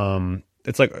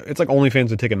it's like OnlyFans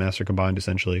and Ticketmaster combined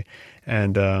essentially.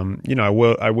 And I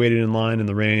waited in line in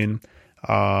the rain.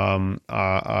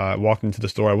 I walked into the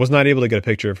store. I was not able to get a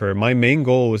picture of her. My main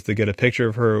goal was to get a picture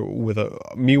of her with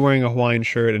me wearing a Hawaiian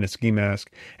shirt and a ski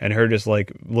mask, and her just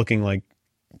like looking like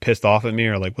pissed off at me,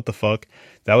 or like, what the fuck?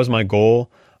 That was my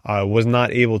goal. I was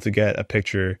not able to get a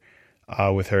picture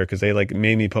with her because they like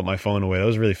made me put my phone away. That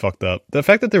was really fucked up. The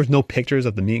fact that there was no pictures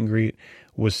at the meet and greet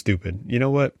was stupid. You know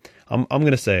what? I'm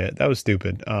gonna say it. That was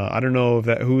stupid. I don't know if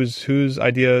that whose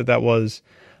idea that was.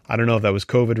 I don't know if that was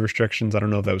COVID restrictions. I don't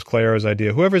know if that was Claro's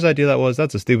idea. Whoever's idea that was,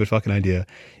 that's a stupid fucking idea.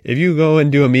 If you go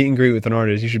and do a meet and greet with an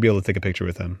artist, you should be able to take a picture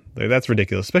with them. Like, that's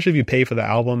ridiculous. Especially if you pay for the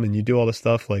album and you do all this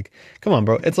stuff. Like, come on,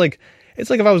 bro. It's like if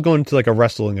I was going to like a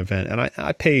wrestling event and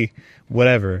I pay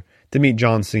whatever to meet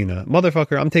John Cena.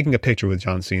 Motherfucker, I'm taking a picture with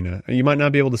John Cena. You might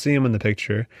not be able to see him in the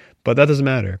picture, but that doesn't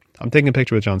matter. I'm taking a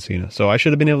picture with John Cena. So I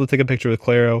should have been able to take a picture with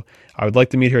Claro. I would like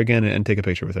to meet her again and take a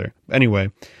picture with her.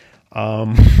 Anyway,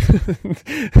 damn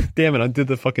it, I did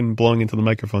the fucking blowing into the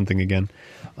microphone thing again.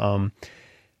 Met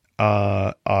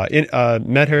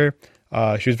her.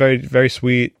 She was very, very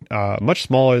sweet, much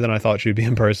smaller than I thought she'd be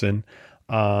in person.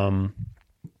 And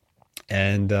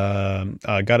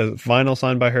got a vinyl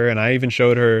signed by her, and I even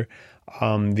showed her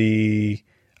the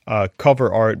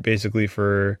cover art basically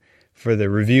for the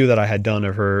review that I had done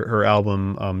of her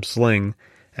album Sling,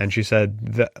 and she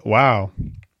said, wow.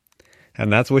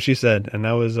 And that's what she said, and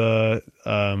that was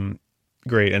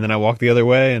great. And then I walked the other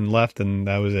way and left, and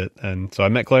that was it. And so I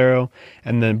met Claro,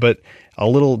 and then, but a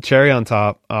little cherry on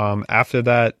top, after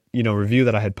that, review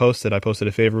that I had posted, I posted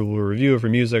a favorable review of her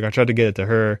music. I tried to get it to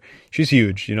her. She's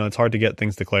huge. It's hard to get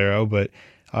things to Claro, but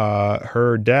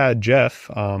her dad,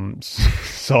 Jeff,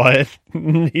 saw it.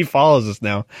 He follows us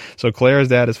now. So Claro's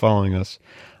dad is following us.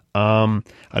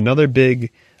 Another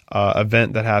big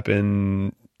event that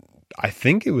happened, I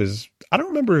don't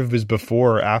remember if it was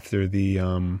before or after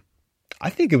I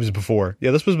think it was before.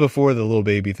 Yeah, this was before the little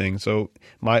baby thing. So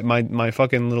my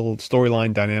fucking little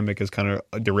storyline dynamic is kind of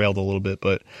derailed a little bit.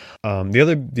 But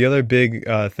the other big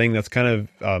thing that's kind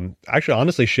of actually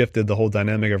honestly shifted the whole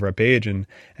dynamic of our page and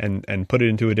put it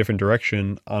into a different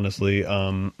direction. Honestly, a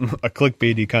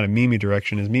clickbaity kind of meme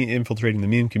direction is me infiltrating the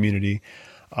meme community.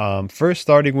 First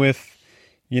starting with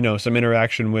some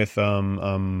interaction with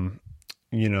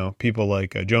people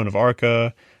like Joan of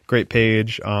Arca. Great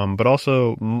page, but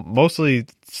also mostly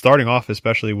starting off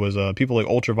especially was people like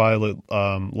Ultraviolet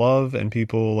Love and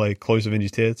people like Chloe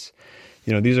Savinji's Tits.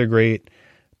 These are great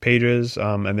pages,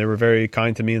 and they were very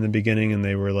kind to me in the beginning, and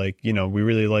they were like, we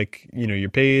really like your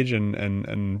page,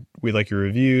 and we like your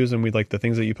reviews, and we like the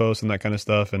things that you post and that kind of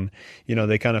stuff, and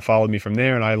they kind of followed me from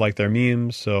there, and I like their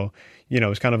memes, so it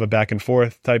was kind of a back and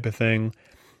forth type of thing.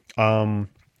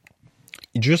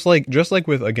 Just like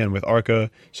with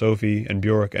Arca, Sophie, and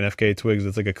Bjork and FK Twigs,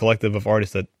 it's like a collective of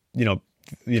artists that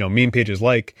meme pages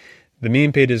like. The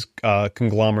meme pages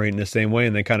conglomerate in the same way,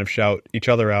 and they kind of shout each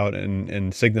other out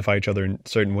and signify each other in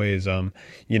certain ways.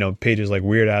 Pages like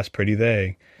Weird Ass Pretty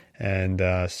They, and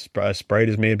Sprite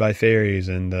is Made by Fairies,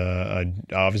 and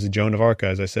obviously Joan of Arc,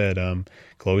 as I said,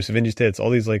 Chloe Savinji's Tits, all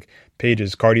these like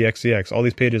pages, Cardi XCX, all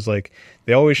these pages, like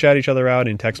they always shout each other out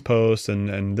in text posts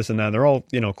and this and that. And they're all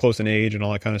close in age and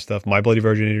all that kind of stuff. My Bloody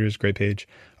Virgin Eaters, great page,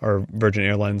 or Virgin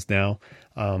Airlines now.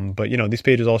 But these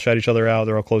pages all shout each other out.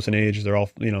 They're all close in age. They're all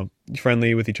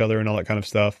friendly with each other and all that kind of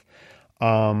stuff.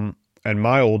 And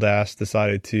my old ass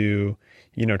decided to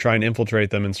try and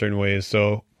infiltrate them in certain ways.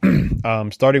 So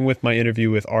starting with my interview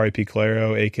with R.I.P.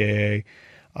 Claro, aka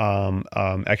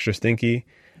Extra Stinky.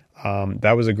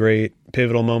 That was a great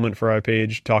pivotal moment for our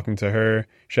page, talking to her.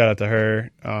 Shout out to her.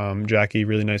 Jackie,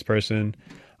 really nice person.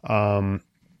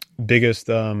 Biggest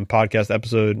podcast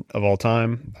episode of all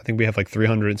time. I think we have like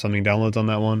 300 and something downloads on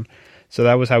that one. So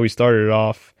that was how we started it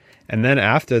off. And then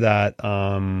after that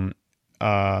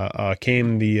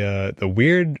came the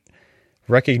weird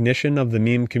recognition of the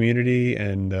meme community,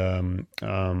 and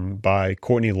by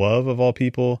Courtney Love of all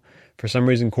people, for some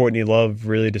reason, Courtney Love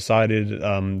really decided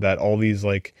that all these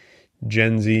like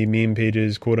Gen Z meme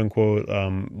pages, quote unquote,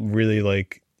 really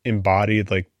like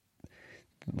embodied like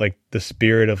the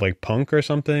spirit of like punk or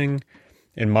something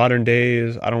in modern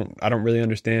days. I don't really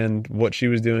understand what she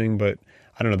was doing, but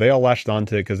I don't know. They all latched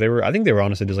onto it because I think they were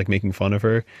honestly just like making fun of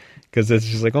her, because it's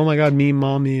just like, oh my God, meme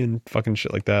mommy and fucking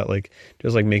shit like that. Like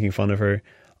just like making fun of her.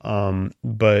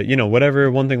 But you know,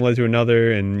 whatever, one thing led to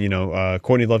another, and you know,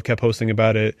 Courtney Love kept posting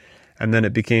about it, and then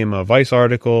it became a Vice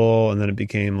article, and then it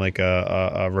became like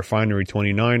a Refinery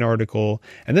 29 article,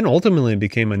 and then ultimately it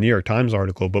became a New York Times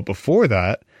article. But before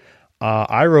that,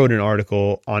 I wrote an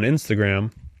article on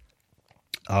Instagram,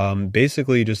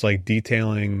 basically just like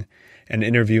detailing and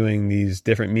interviewing these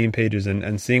different meme pages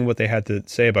and seeing what they had to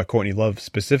say about Courtney Love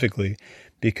specifically,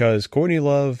 because Courtney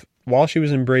Love, while she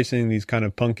was embracing these kind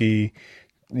of punky,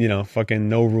 you know, fucking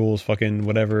no rules, fucking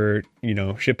whatever, you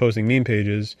know, shit posting meme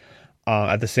pages,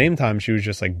 at the same time, she was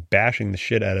just like bashing the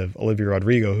shit out of Olivia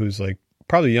Rodrigo, who's like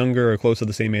probably younger or close to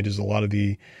the same age as a lot of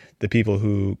the people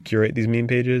who curate these meme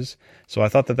pages. So I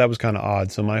thought that was kind of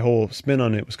odd. So my whole spin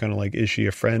on it was kind of like, is she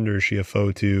a friend or is she a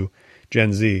foe to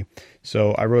Gen Z?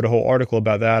 So I wrote a whole article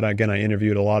about that. Again, I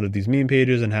interviewed a lot of these meme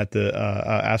pages and had to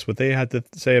ask what they had to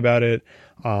say about it.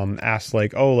 Asked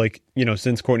like, oh, like, you know,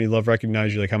 since Courtney Love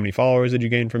recognized you, like how many followers did you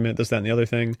gain from it? This, that, and the other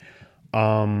thing.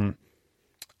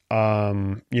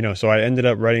 You know, so I ended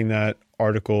up writing that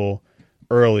article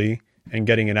early and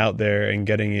getting it out there and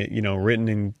getting it, you know, written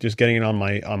and just getting it on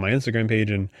my Instagram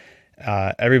page. And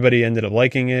everybody ended up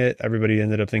liking it. Everybody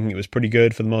ended up thinking it was pretty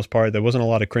good for the most part. There wasn't a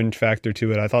lot of cringe factor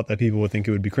to it. I thought that people would think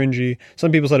it would be cringy.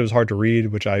 Some people said it was hard to read,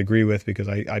 which I agree with, because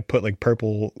I put like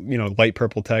purple, you know, light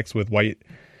purple text with white,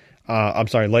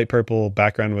 light purple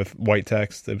background with white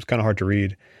text. It was kind of hard to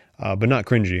read, but not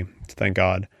cringy, thank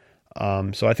God.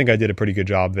 So I think I did a pretty good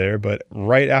job there. But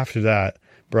right after that,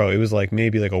 bro, it was like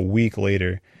maybe like a week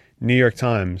later, New York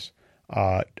Times,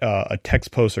 a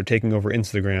text poster taking over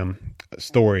Instagram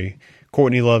story.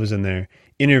 Courtney Love is in there.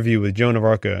 Interview with Joan of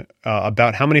Arc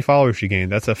about how many followers she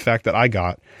gained. That's a fact that I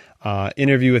got.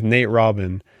 Interview with Nate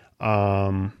Robin.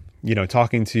 You know,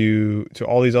 talking to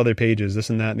all these other pages, this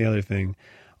and that and the other thing.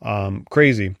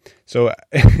 Crazy. So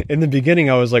in the beginning,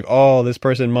 I was like, oh, this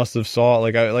person must have saw,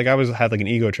 like I had like an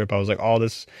ego trip. I was like, oh,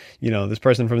 this, you know, this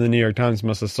person from the New York Times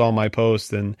must have saw my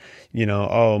post and, you know,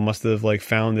 oh, must have like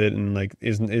found it and like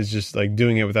is just like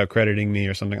doing it without crediting me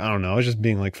or something. I don't know. I was just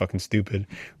being like fucking stupid,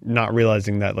 not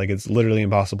realizing that like it's literally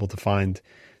impossible to find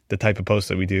the type of posts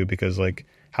that we do, because like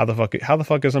how the fuck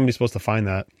is somebody supposed to find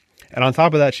that? And on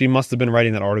top of that, she must have been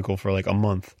writing that article for like a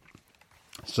month.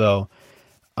 So,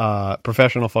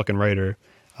 professional fucking writer,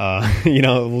 you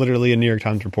know, literally a New York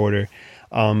Times reporter.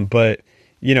 But,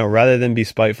 you know, rather than be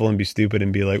spiteful and be stupid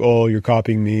and be like, oh, you're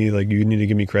copying me, like you need to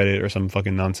give me credit or some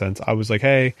fucking nonsense, I was like,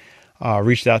 hey,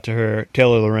 reached out to her.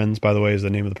 Taylor Lorenz, by the way, is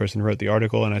the name of the person who wrote the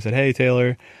article. And I said, hey,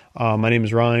 Taylor, my name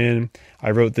is Ryan.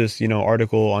 I wrote this, you know,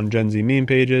 article on Gen Z meme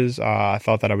pages. I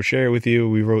thought that I would share it with you.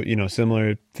 We wrote, you know,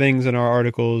 similar things in our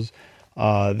articles,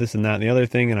 this and that and the other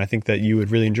thing, and I think that you would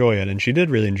really enjoy it. And she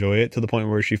did really enjoy it, to the point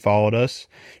where she followed us.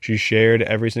 She shared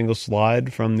every single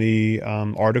slide from the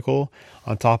article.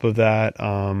 On top of that,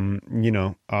 you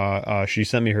know, she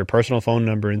sent me her personal phone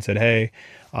number and said, hey,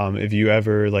 if you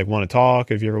ever like want to talk,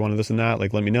 if you ever want to this and that,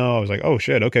 like let me know. I was like, oh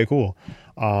shit, okay, cool.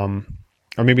 Or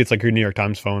maybe it's like her New York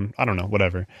Times phone, I don't know,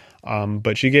 whatever.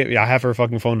 But I have her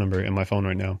fucking phone number in my phone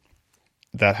right now.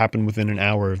 That happened within an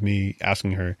hour of me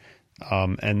asking her.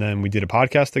 And then we did a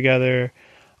podcast together,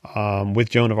 with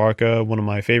Joan of Arc, one of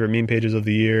my favorite meme pages of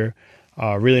the year.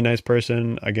 Really nice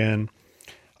person. Again,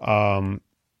 a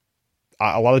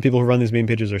lot of the people who run these meme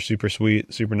pages are super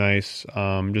sweet, super nice.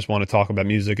 Just want to talk about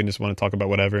music and just want to talk about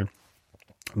whatever.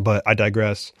 But I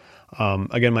digress.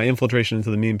 Again, my infiltration into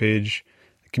the meme page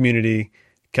community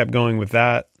kept going with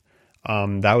that.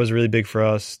 That was really big for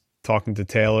us. Talking to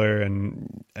Taylor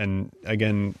and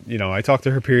again, you know, I talk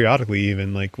to her periodically,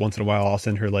 even like once in a while I'll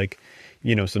send her like,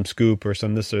 you know, some scoop or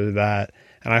some this or that.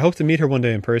 And I hope to meet her one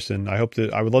day in person. I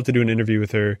would love to do an interview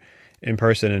with her in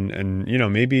person and you know,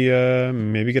 maybe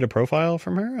get a profile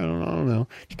from her. I don't know.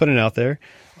 Just putting it out there.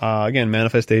 Again,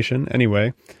 manifestation.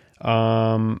 Anyway.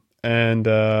 And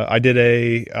I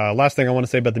did last thing I want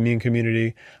to say about the meme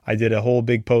community. I did a whole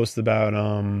big post about,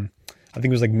 I think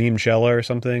it was like Memechella or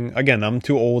something. Again, I'm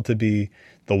too old to be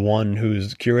the one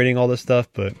who's curating all this stuff,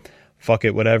 but fuck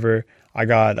it, whatever. I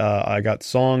got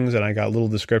songs and I got little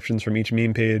descriptions from each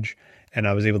meme page, and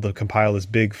I was able to compile this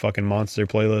big fucking monster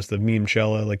playlist of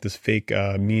Memechella, like this fake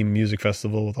meme music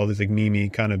festival with all these like meme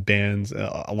kind of bands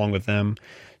along with them.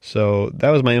 So that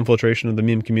was my infiltration of the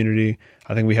meme community.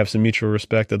 I think we have some mutual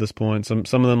respect at this point. Some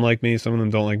of them like me, some of them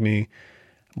don't like me,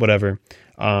 whatever.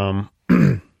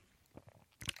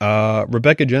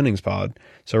 Rebecca Jennings pod.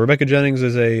 So Rebecca Jennings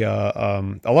is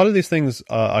a lot of these things,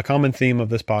 a common theme of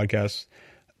this podcast,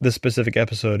 this specific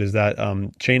episode, is that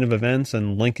chain of events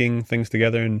and linking things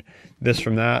together, and this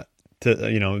from that to,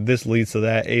 this leads to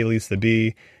that, A leads to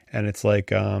B, and it's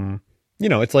like,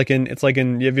 it's like in,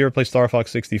 have you ever played Star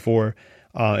Fox 64?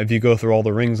 If you go through all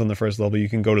the rings on the first level, you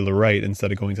can go to the right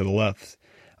instead of going to the left.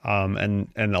 And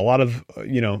a lot of,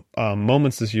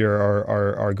 moments this year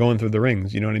are going through the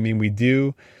rings. You know what I mean? We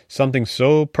do something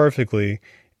so perfectly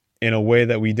in a way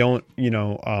that we don't,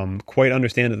 quite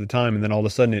understand at the time. And then all of a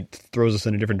sudden it throws us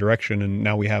in a different direction. And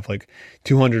now we have like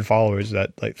 200 followers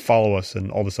that like follow us. And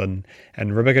all of a sudden,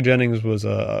 and Rebecca Jennings was,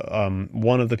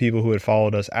 one of the people who had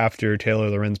followed us after Taylor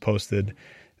Lorenz posted,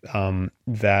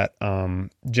 that,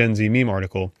 Gen Z meme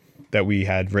article that we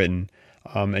had written.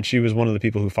 And she was one of the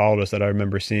people who followed us that I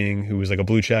remember seeing, who was like a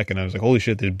blue check. And I was like, holy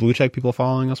shit, there's blue check people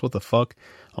following us. What the fuck?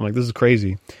 I'm like, this is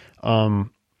crazy.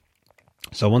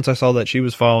 So once I saw that she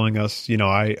was following us,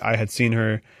 I had seen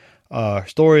her,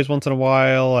 stories once in a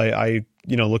while. I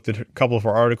looked at a couple of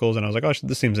her articles and I was like, oh,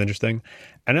 this seems interesting.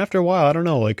 And after a while, I don't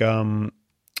know, like,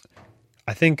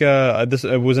 I think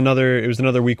it was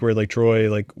another week where like Troy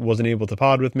like wasn't able to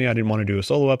pod with me. I didn't want to do a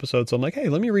solo episode, so I'm like, hey,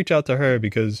 let me reach out to her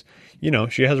because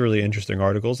she has really interesting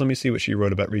articles. Let me see what she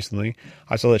wrote about recently.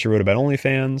 I saw that she wrote about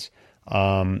OnlyFans.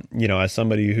 As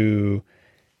somebody who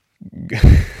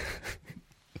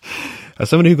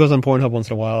goes on Pornhub once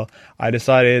in a while, I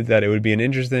decided that it would be an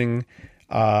interesting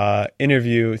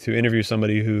interview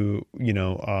somebody who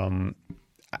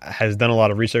has done a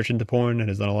lot of research into porn and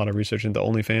has done a lot of research into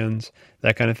OnlyFans,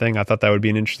 that kind of thing. I thought that would be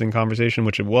an interesting conversation,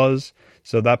 which it was.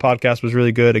 So that podcast was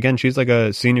really good. Again, she's like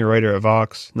a senior writer at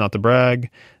Vox, not to brag.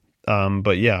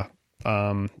 But yeah,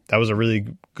 that was a really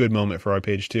good moment for our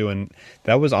page too. And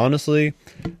that was honestly,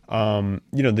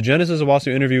 the Genesis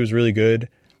Owasu interview was really good.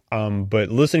 But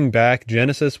listening back,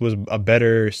 Genesis was a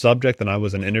better subject than I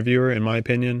was an interviewer, in my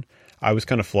opinion. I was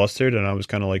kind of flustered and I was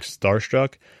kind of like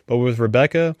starstruck. But with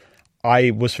Rebecca,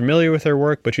 I was familiar with her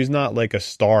work, but she's not like a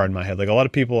star in my head. Like a lot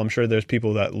of people, I'm sure there's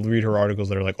people that read her articles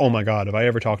that are like, oh my God, if I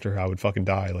ever talked to her, I would fucking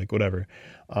die, like whatever.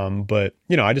 But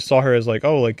I just saw her as like,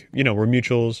 oh, like, we're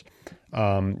mutuals.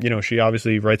 She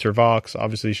obviously writes her Vox.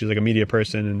 Obviously she's like a media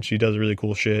person and she does really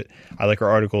cool shit. I like her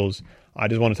articles. I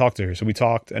just want to talk to her. So we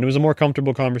talked and it was a more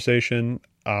comfortable conversation,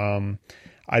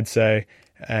 I'd say.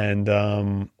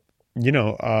 And,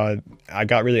 I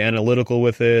got really analytical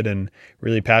with it and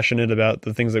really passionate about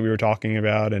the things that we were talking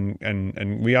about.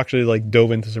 And we actually like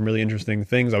dove into some really interesting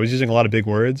things. I was using a lot of big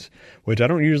words, which I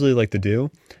don't usually like to do.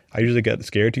 I usually get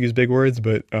scared to use big words,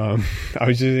 but, I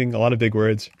was using a lot of big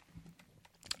words.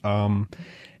 And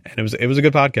it was a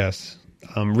good podcast.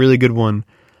 Really good one.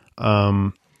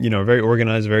 Very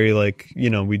organized, very like,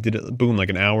 we did it, boom, like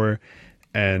an hour.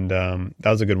 And, that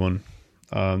was a good one.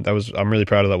 I'm really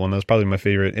proud of that one. That was probably my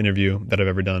favorite interview that I've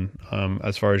ever done.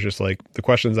 As far as just like the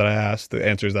questions that I asked, the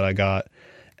answers that I got,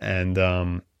 and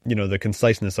the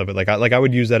conciseness of it. Like I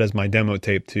would use that as my demo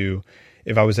tape to,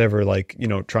 if I was ever like,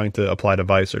 trying to apply to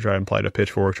Vice or try to apply to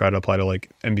Pitchfork, try to apply to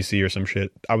like NBC or some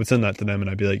shit, I would send that to them and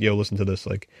I'd be like, yo, listen to this.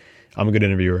 Like, I'm a good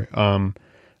interviewer.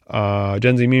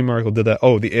 Gen Z meme article did that.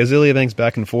 Oh, the Azealia Banks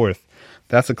back and forth.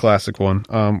 That's a classic one.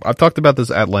 I've talked about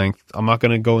this at length. I'm not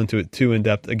going to go into it too in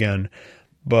depth again.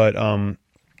 But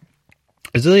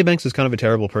Azealia Banks is kind of a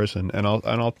terrible person, and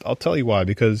I'll tell you why.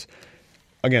 Because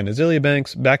again, Azealia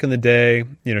Banks back in the day,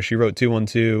 she wrote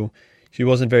 212. She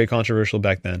wasn't very controversial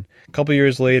back then. A couple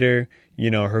years later,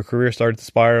 her career started to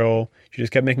spiral. She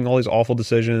just kept making all these awful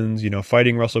decisions.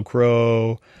 Fighting Russell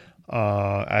Crowe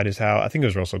at his house. I think it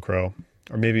was Russell Crowe,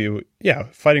 or maybe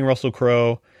fighting Russell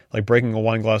Crowe. Like breaking a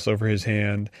wine glass over his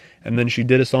hand. And then she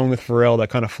did a song with Pharrell that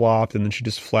kind of flopped, and then she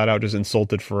just flat out just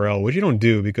insulted Pharrell, which you don't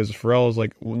do because Pharrell is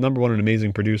like, number one, an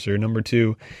amazing producer. Number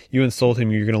two, you insult him,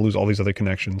 you're going to lose all these other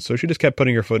connections. So she just kept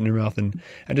putting her foot in her mouth and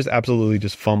just absolutely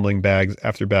just fumbling bags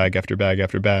after bag after bag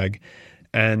after bag.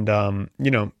 And,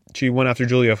 she went after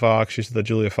Julia Fox. She said that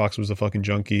Julia Fox was a fucking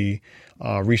junkie.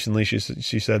 Recently, she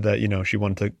said that, she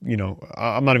wanted to,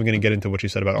 I'm not even going to get into what she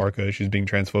said about Arca. She's being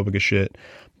transphobic as shit.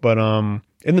 But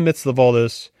in the midst of all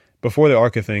this, before the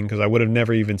Arca thing, because I would have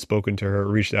never even spoken to her or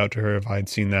reached out to her if I had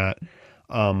seen that.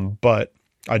 But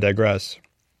I digress.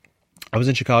 I was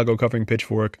in Chicago covering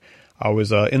Pitchfork. I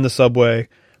was in the subway,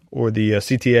 or the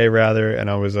CTA rather, and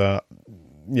I was,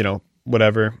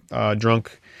 whatever,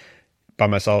 drunk. by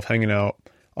myself, hanging out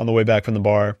on the way back from the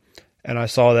bar. And I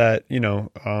saw that,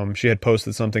 she had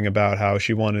posted something about how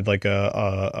she wanted like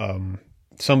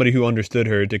somebody who understood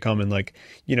her to come and like,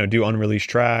 do unreleased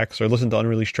tracks or listen to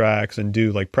unreleased tracks and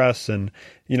do like press. And,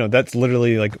 that's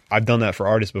literally like, I've done that for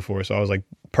artists before. So I was like,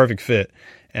 perfect fit.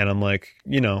 And I'm like,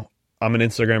 I'm an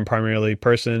Instagram primarily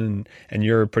person and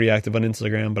you're pretty active on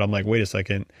Instagram, but I'm like, wait a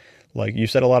second. Like, you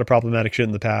said a lot of problematic shit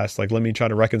in the past. Like, let me try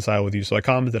to reconcile with you. So I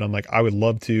commented, I'm like, I would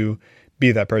love to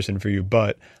be that person for you,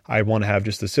 but I want to have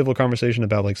just a civil conversation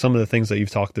about like some of the things that you've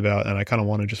talked about, and I kind of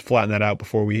want to just flatten that out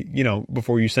before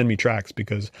before you send me tracks,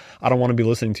 because I don't want to be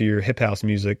listening to your hip house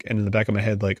music and in the back of my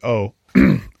head like, oh,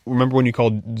 remember when you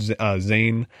called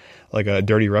Zayn like a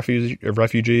dirty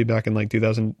refugee back in like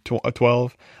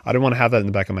 2012? I didn't want to have that in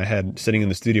the back of my head sitting in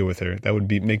the studio with her. That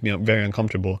would make me very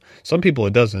uncomfortable. Some people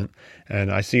it doesn't,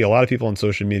 and I see a lot of people on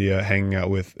social media hanging out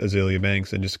with Azealia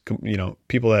Banks and just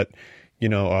people that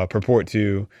purport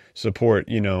to support,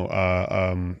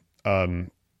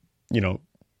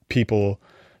 people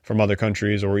from other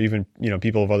countries or even,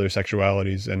 people of other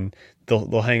sexualities. And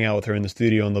they'll hang out with her in the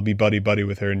studio and they'll be buddy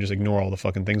with her and just ignore all the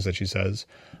fucking things that she says.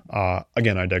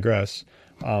 Again, I digress.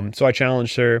 So I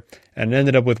challenged her and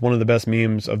ended up with one of the best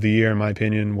memes of the year, in my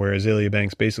opinion, where Azealia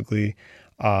Banks basically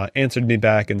answered me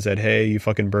back and said, hey, you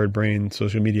fucking bird brain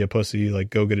social media pussy, like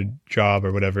go get a job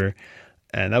or whatever.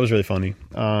 And that was really funny.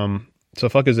 So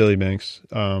fuck Azealia Banks.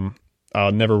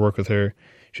 I'll never work with her.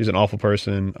 She's an awful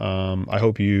person. I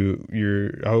hope I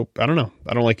don't know.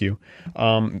 I don't like you.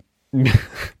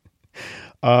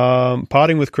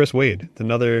 Potting with Chris Wade. It's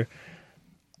another,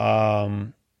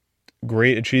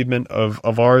 great achievement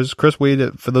of ours. Chris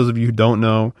Wade, for those of you who don't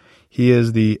know, he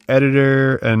is the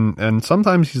editor and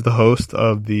sometimes he's the host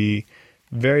of the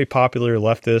very popular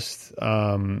leftist,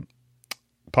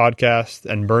 podcast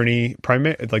and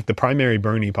the primary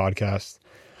Bernie podcast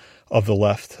of the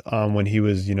left when he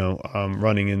was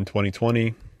running in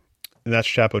 2020, and that's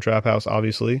Chapo Trap House,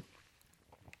 obviously.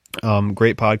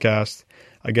 Great podcast.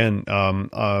 Again,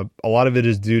 a lot of it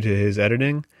is due to his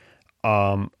editing.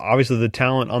 Obviously the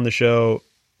talent on the show,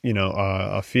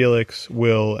 Felix,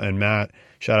 Will, and Matt,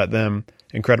 shout out them,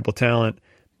 incredible talent.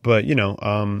 But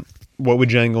what would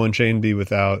Django Unchained be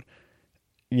without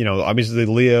obviously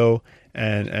Leo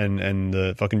and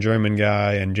the fucking German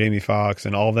guy and Jamie Foxx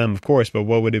and all of them, of course, but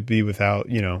what would it be without,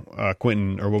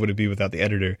 Quentin, or what would it be without the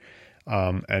editor?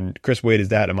 And Chris Wade is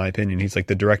that, in my opinion. He's like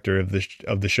the director of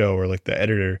the show, or like the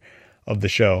editor of the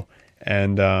show.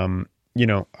 And,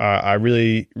 I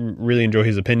really, really enjoy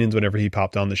his opinions whenever he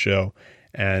popped on the show.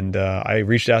 And, I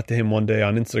reached out to him one day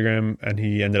on Instagram and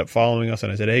he ended up following us.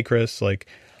 And I said, hey, Chris, like,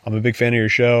 I'm a big fan of your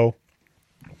show.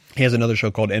 He has another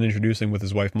show called Introducing with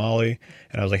his wife, Molly.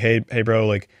 And I was like, hey, bro,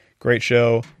 like, great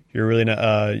show. You're really,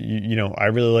 I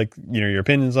really like, your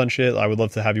opinions on shit. I would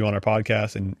love to have you on our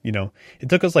podcast. And, it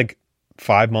took us like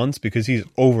 5 months because he's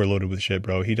overloaded with shit,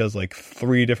 bro. He does like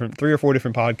 3 or 4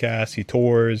 different podcasts. He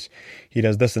tours, he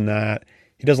does this and that.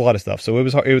 He does a lot of stuff. So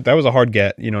that was a hard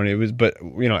get, and it was, but,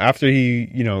 after he,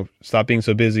 stopped being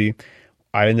so busy,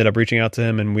 I ended up reaching out to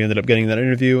him and we ended up getting that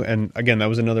interview. And again, that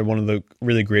was another one of the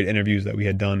really great interviews that we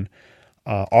had done.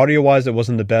 Audio wise, it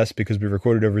wasn't the best because we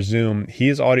recorded over Zoom.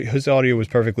 His audio was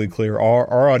perfectly clear.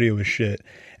 Our audio was shit.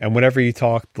 And whenever he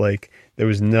talked, like, there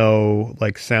was no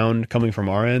like sound coming from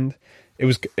our end. It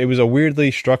was a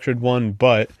weirdly structured one,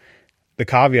 but the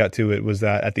caveat to it was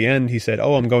that at the end he said,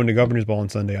 oh, I'm going to Governor's Ball on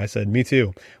Sunday. I said, me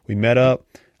too. We met up,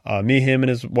 me, him and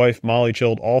his wife, Molly,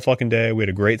 chilled all fucking day. We had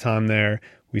a great time there.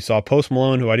 We saw Post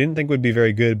Malone, who I didn't think would be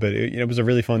very good, but it was a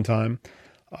really fun time.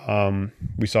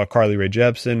 We saw Carly Rae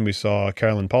Jepsen. We saw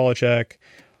Carolyn Polachek.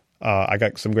 I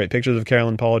got some great pictures of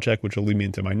Carolyn Polachek, which will lead me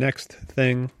into my next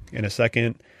thing in a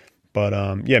second.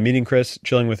 But meeting Chris,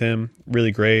 chilling with him,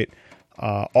 really great.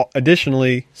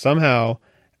 Additionally, somehow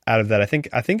out of that, I think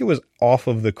it was off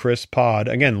of the Chris pod.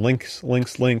 Again, links.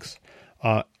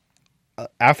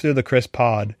 After the Chris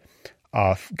pod,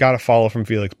 got a follow from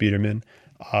Felix Biederman.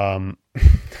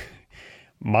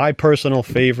 My personal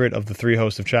favorite of the 3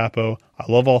 hosts of Chapo.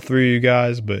 I love all 3 of you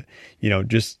guys, but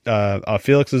just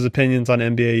Felix's opinions on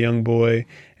NBA YoungBoy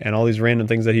and all these random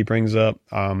things that he brings up.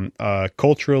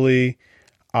 Culturally,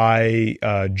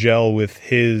 I gel with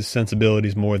his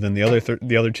sensibilities more than the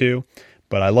other 2,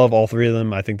 but I love all 3 of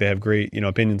them. I think they have great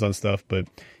opinions on stuff. But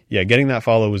yeah, getting that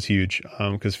follow was huge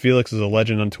because Felix is a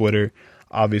legend on Twitter.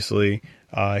 Obviously,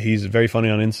 he's very funny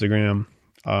on Instagram.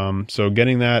 So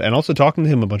getting that, and also talking to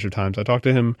him a bunch of times. I talk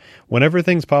to him whenever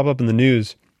things pop up in the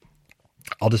news.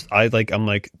 I'm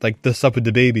like this up with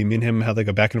the baby. Me and him had like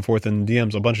a back and forth in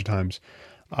DMs a bunch of times,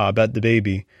 about the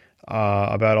baby.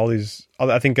 about all these.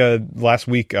 I think last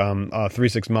week,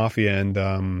 3-6 Mafia and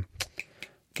a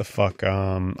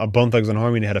Bone Thugs and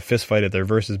Harmony had a fist fight at their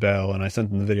versus battle, and I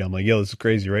sent him the video. I'm like, yo, this is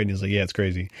crazy, right? And he's like, yeah, it's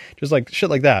crazy. Just like shit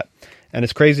like that. And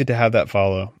it's crazy to have that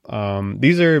follow.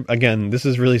 These are, again, this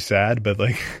is really sad, but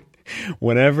like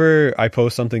whenever I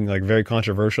post something like very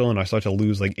controversial and I start to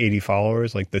lose like 80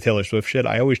 followers, like the Taylor Swift shit,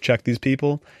 I always check these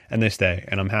people and they stay,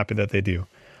 and I'm happy that they do.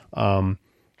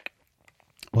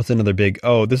 What's another big,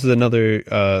 this is another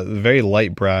very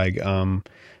light brag,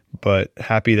 but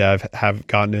happy that have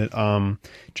gotten it.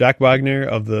 Jack Wagner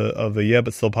of the Yeah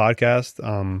But Still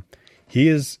podcast,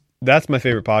 that's my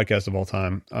favorite podcast of all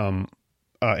time.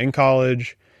 In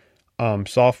college,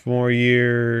 sophomore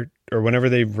year, or whenever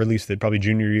they released it, probably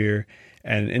junior year,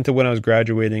 and into when I was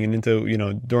graduating, and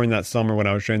into, during that summer when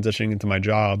I was transitioning into my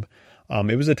job.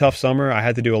 It was a tough summer. I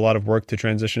had to do a lot of work to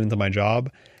transition into my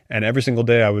job, and every single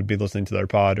day I would be listening to their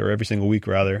pod, or every single week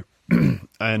rather.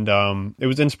 And it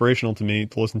was inspirational to me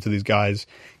to listen to these guys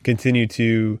continue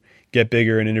to get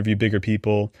bigger and interview bigger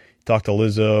people. Talk to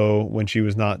Lizzo when she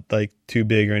was not like too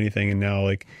big or anything, and now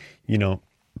like,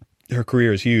 her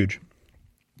career is huge.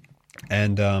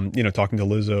 And, talking to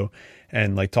Lizzo,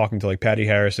 and like talking to like Patty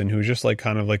Harrison, who's just like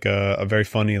kind of like a very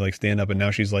funny like stand up. And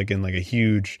now she's like in like a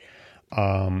huge,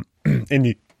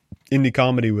 indie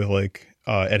comedy with like,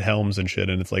 Ed Helms and shit.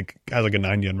 And it's like, has like a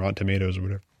 90 on Rotten Tomatoes or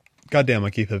whatever. God damn, I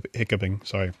keep hiccuping.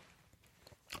 Sorry.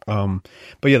 But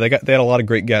yeah, they had a lot of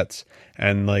great gets.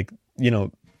 And like,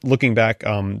 looking back,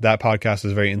 that podcast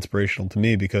is very inspirational to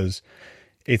me, because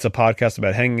it's a podcast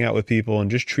about hanging out with people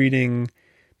and just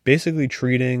basically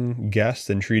treating guests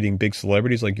and treating big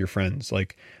celebrities like your friends.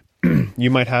 Like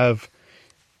you might have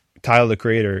Tyler, the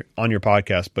Creator, on your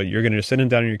podcast, but you're going to just sit him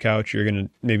down on your couch. You're going to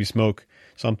maybe smoke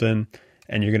something,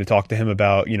 and you're going to talk to him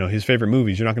about, his favorite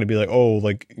movies. You're not going to be like, oh,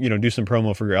 like, do some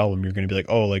promo for your album. You're going to be like,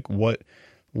 oh, like what,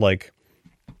 like,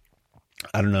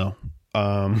 I don't know.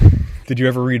 Did you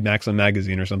ever read Maxim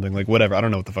magazine or something? Like whatever. I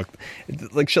don't know what the fuck,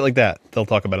 like shit like that. They'll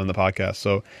talk about on the podcast.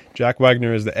 So Jack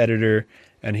Wagner is the editor,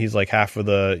 and he's like half of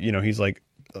the, he's like,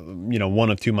 one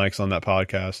of two mics on that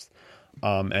podcast.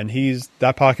 And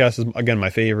that podcast is, again, my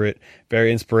favorite,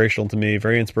 very inspirational to me,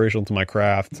 very inspirational to my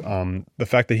craft. The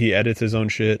fact that he edits his own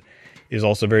shit is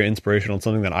also very inspirational. It's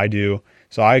something that I do.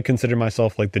 So I consider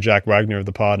myself like the Jack Wagner of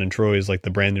the pod, and Troy is like the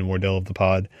Brandon Wardell of the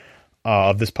pod,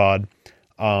 of this pod.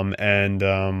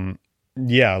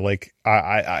 Yeah, like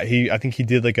I think he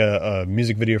did like a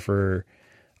music video for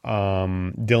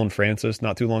Dylan Francis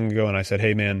not too long ago, and I said,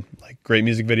 hey man, like great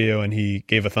music video, and he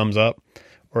gave a thumbs up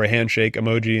or a handshake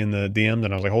emoji in the DMs,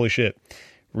 and I was like, holy shit,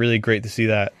 really great to see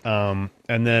that.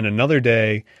 And then another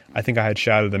day, I think I had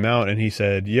shouted him out, and he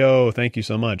said, yo, thank you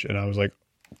so much. And I was like,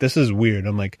 this is weird.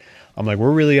 I'm like,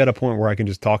 we're really at a point where I can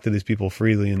just talk to these people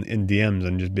freely in DMs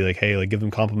and just be like, hey, like give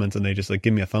them compliments, and they just like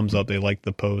give me a thumbs up. They like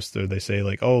the post, or they say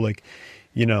like, oh, like,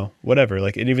 whatever.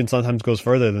 Like it even sometimes goes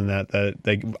further than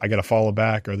that I got to follow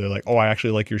back, or they're like, oh, I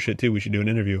actually like your shit too. We should do an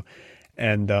interview.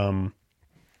 And,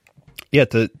 yeah,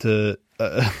 I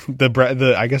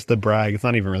guess the brag, it's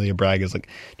not even really a brag. It's like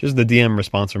just the DM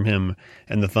response from him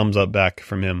and the thumbs up back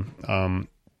from him.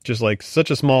 Just like such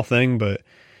a small thing, but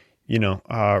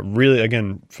really,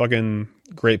 again, fucking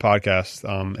great podcast.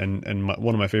 And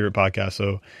one of my favorite podcasts.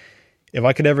 So if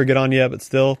I could ever get on Yeah But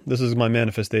Still, this is my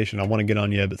manifestation. I want to get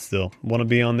on Yeah But Still. Want to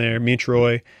be on there. Me and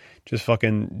Troy, just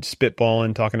fucking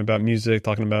spitballing, talking about music,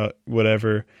 talking about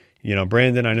whatever.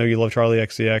 Brandon, I know you love Charlie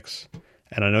XCX,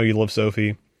 and I know you love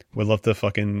Sophie. Would love to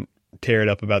fucking tear it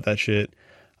up about that shit.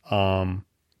 All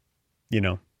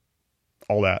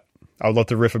that. I would love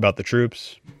to riff about the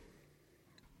Troops.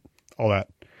 All that.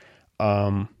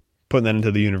 Putting that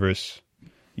into the universe.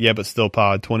 Yeah But Still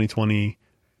pod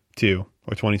 2022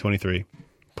 or 2023.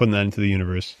 Putting that into the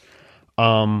universe.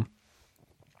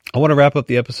 I want to wrap up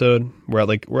the episode. We're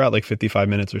at like 55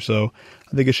 minutes or so.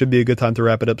 I think it should be a good time to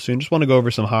wrap it up soon. Just want to go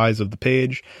over some highs of the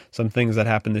page, some things that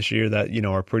happened this year that,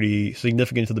 are pretty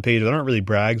significant to the page. They're not really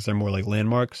brags. They're more like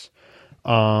landmarks.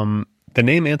 The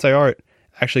name Anti-Art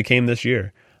actually came this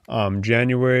year.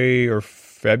 January or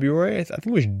February, I think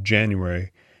it was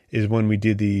January, is when we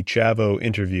did the Chavo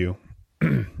interview.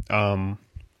 Yeah,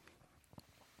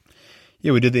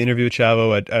 we did the interview with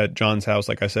Chavo at John's house.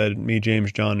 Like I said, me,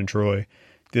 James, John, and Troy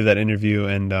did that interview.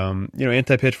 And,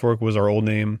 Anti-Pitchfork was our old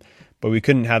name, but we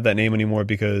couldn't have that name anymore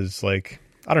because, like,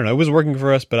 I don't know, it was working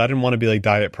for us, but I didn't want to be like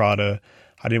Diet Prada.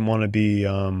 I didn't want to be,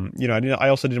 I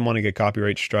also didn't want to get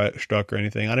copyright struck or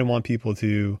anything. I didn't want people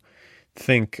to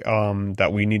think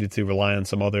that we needed to rely on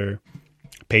some other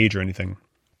page or anything.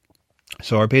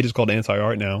 So our page is called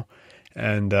Anti-Art now,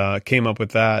 and came up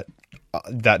with that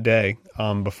that day,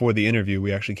 before the interview,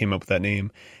 we actually came up with that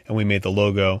name and we made the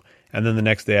logo. And then the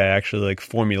next day I actually like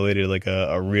formulated like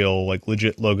a real like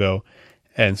legit logo.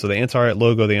 And so the Anti-Art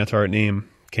logo, the Anti-Art name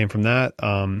came from that.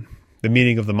 The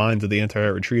meeting of the minds of the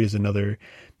Anti-Art Retreat is another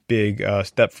big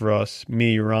step for us.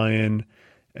 Me, Ryan,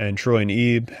 and Troy and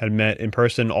Ebe had met in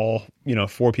person, all,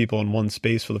 4 people in one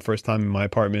space for the first time in my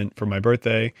apartment for my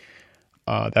birthday.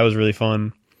 That was really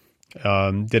fun.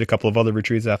 Did a couple of other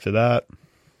retreats after that.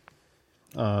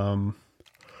 Yeah,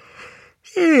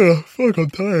 fuck, I'm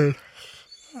tired.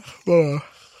 I'm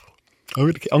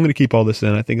gonna keep all this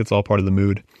in. I think it's all part of the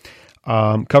mood.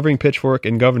 Covering Pitchfork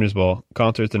and Governor's Ball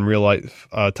concerts and real life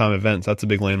time events. That's a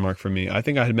big landmark for me. I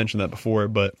think I had mentioned that before,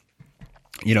 but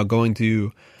going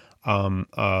to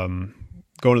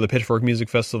the Pitchfork Music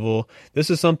Festival. This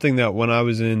is something that when I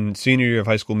was in senior year of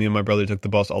high school, me and my brother took the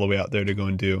bus all the way out there to go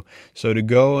and do. So to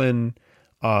go and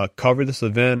cover this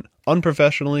event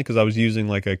unprofessionally, because I was using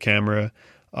like a camera,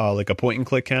 like a point and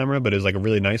click camera, but it was like a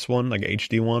really nice one, like an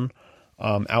HD one,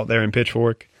 out there in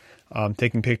Pitchfork,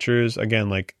 taking pictures. Again,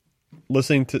 like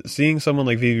seeing someone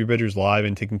like Phoebe Bridgers live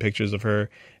and taking pictures of her,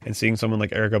 and seeing someone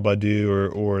like Erykah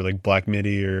Badu or like Black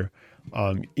Midi or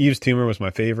Yves Tumor was my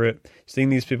favorite. Seeing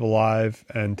these people live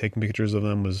and taking pictures of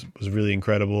them was really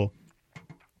incredible.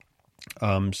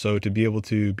 So to be able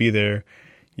to be there,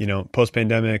 post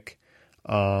pandemic,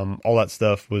 all that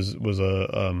stuff was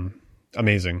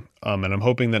amazing. And I'm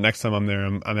hoping that next time I'm there,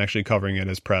 I'm actually covering it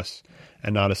as press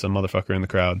and not as some motherfucker in the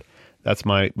crowd. That's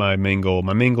my main goal.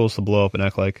 My main goal is to blow up and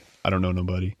act like I don't know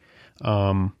nobody.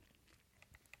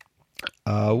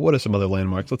 What are some other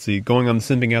landmarks? Let's see. Going on the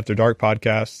Simping After Dark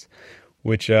podcast,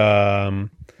 which got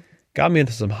me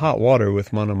into some hot water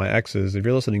with one of my exes. If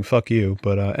you're listening, fuck you.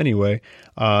 But anyway,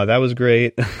 that was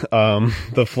great.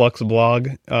 The Flux blog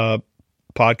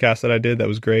podcast that I did, that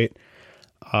was great.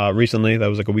 Recently, that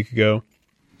was like a week ago.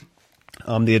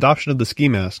 The adoption of the ski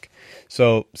mask.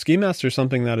 So ski masks are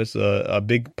something that is a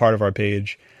big part of our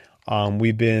page.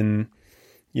 We've been,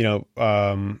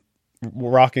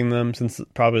 rocking them since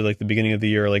probably like the beginning of the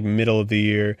year, like middle of the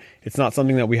year. It's not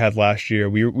something that we had last year.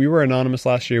 We were anonymous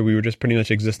last year. We were just pretty much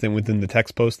existent within the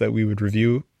text post that we would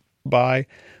review by.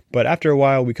 But after a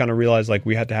while, we kind of realized like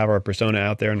we had to have our persona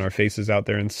out there and our faces out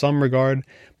there in some regard,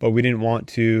 but we didn't want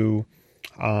to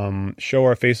show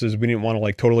our faces. We didn't want to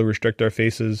like totally restrict our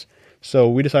faces. So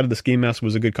we decided the ski mask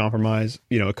was a good compromise.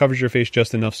 It covers your face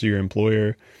just enough so your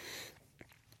employer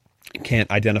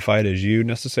can't identify it as you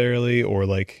necessarily, or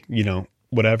like,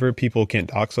 whatever. People can't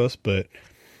dox us, but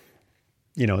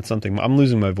it's something. I'm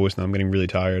losing my voice now. I'm getting really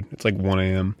tired. It's like 1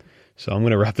 a.m. So I'm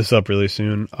going to wrap this up really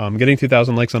soon. Getting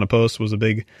 2,000 likes on a post was a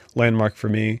big landmark for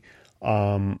me.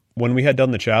 When we had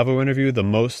done the Chavo interview, the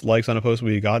most likes on a post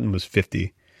we had gotten was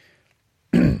 50.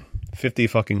 50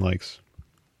 fucking likes.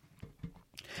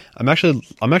 I'm actually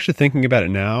thinking about it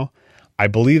now. I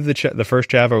believe the first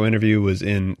Chavo interview was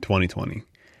in 2020.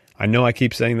 I know I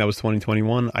keep saying that was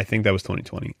 2021. I think that was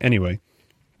 2020. Anyway,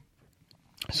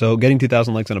 so getting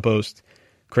 2,000 likes on a post,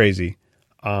 crazy.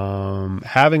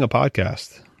 Having a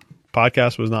podcast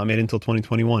was not made until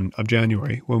 2021 of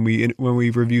January when we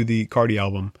reviewed the Cardi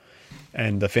album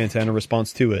and the Fantana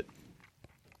response to it.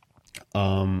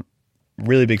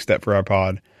 Really big step for our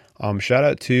pod. Shout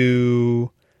out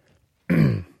to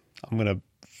I'm gonna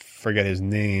forget his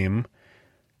name.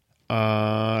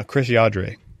 Chris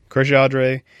Yadre. Chris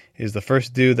Yadre is the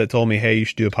first dude that told me, hey, you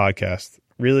should do a podcast.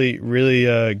 Really,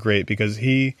 really great, because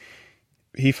he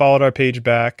followed our page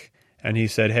back and he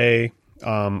said, hey,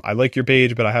 I like your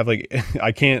page, but I have like,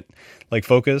 I can't like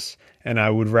focus. And I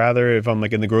would rather, if I'm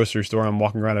like in the grocery store, I'm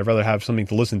walking around, I'd rather have something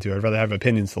to listen to. I'd rather have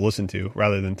opinions to listen to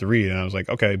rather than to read. And I was like,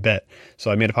 okay, bet.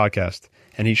 So I made a podcast,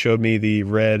 and he showed me the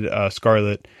red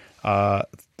Scarlett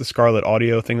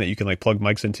audio thing that you can like plug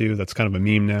mics into. That's kind of a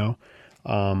meme now.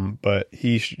 But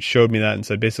he showed me that and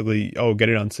said basically, oh, get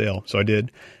it on sale. So I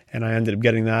did, and I ended up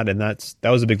getting that. And that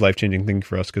was a big life-changing thing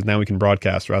for us, because now we can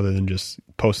broadcast rather than just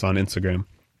post on Instagram.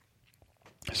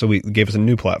 So it gave us a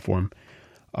new platform.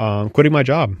 Quitting my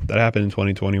job, that happened in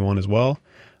 2021 as well.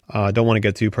 I don't want to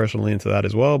get too personally into that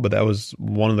as well, but that was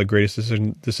one of the greatest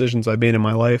decisions I've made in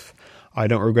my life. I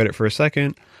don't regret it for a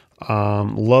second.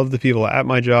 Love the people at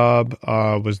my job.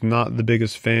 Was not the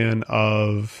biggest fan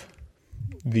of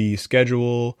the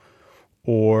schedule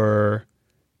or,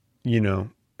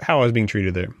 how I was being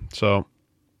treated there. So,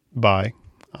 bye.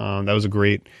 That was a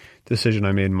great decision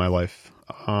I made in my life.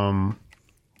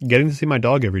 Getting to see my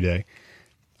dog every day.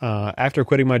 After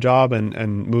quitting my job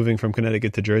and moving from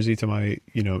Connecticut to Jersey to my,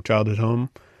 childhood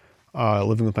home,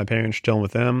 living with my parents, chilling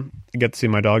with them, I get to see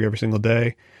my dog every single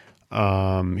day.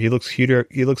 He looks cuter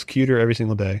every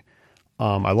single day.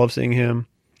 I love seeing him.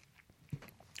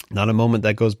 Not a moment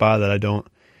that goes by that I don't,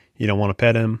 want to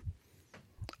pet him.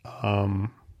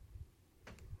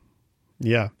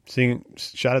 Yeah,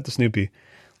 shout out to Snoopy.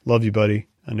 Love you, buddy.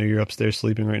 I know you're upstairs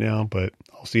sleeping right now, but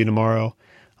I'll see you tomorrow.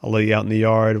 I'll let you out in the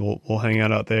yard. We'll hang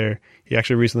out there. He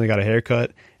actually recently got a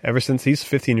haircut. Ever since he's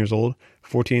 15 years old,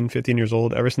 14, 15 years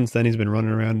old, ever since then he's been running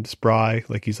around spry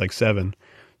like he's like 7.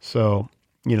 So,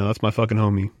 that's my fucking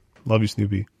homie. Love you,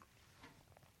 Snoopy.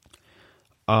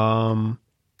 Let's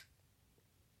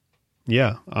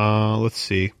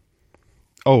see.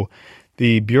 Oh,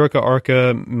 the Bjorka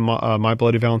Arca, My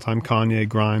Bloody Valentine, Kanye,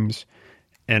 Grimes,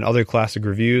 and other classic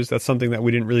reviews. That's something that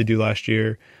we didn't really do last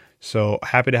year. So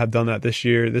happy to have done that this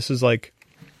year. This is like,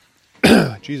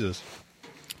 Jesus.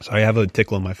 Sorry, I have a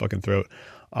tickle in my fucking throat.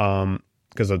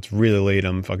 Because it's really late.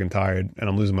 I'm fucking tired and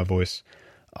I'm losing my voice.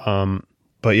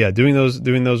 But yeah, doing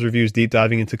those reviews, deep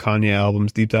diving into Kanye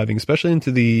albums, deep diving, especially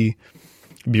into the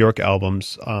Bjork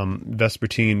albums,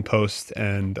 Vespertine, Post,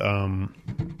 and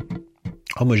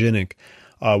Homogenic,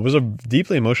 was a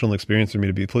deeply emotional experience for me,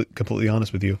 to be completely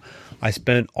honest with you. I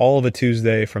spent all of a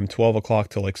Tuesday from 12 o'clock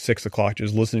to like 6 o'clock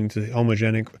just listening to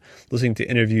Homogenic, listening to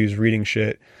interviews, reading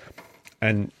shit.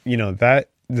 And,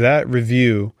 that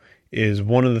review is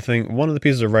one of the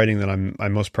pieces of writing that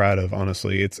I'm most proud of,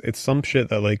 honestly. It's some shit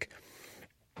that like,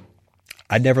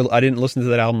 I didn't listen to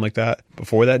that album like that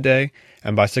before that day.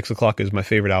 And by 6 o'clock is my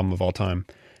favorite album of all time.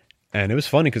 And it was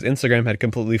funny because Instagram had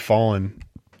completely fallen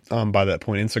by that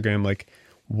point. Instagram like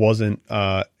wasn't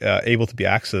able to be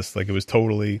accessed. Like it was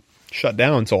totally shut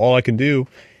down. So all I can do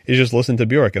is just listen to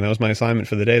Bjork. And that was my assignment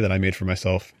for the day that I made for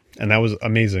myself. And that was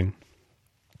amazing.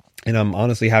 And I'm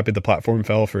honestly happy the platform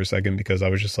fell for a second, because I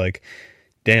was just like,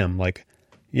 damn, like,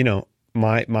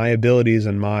 my abilities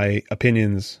and my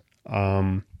opinions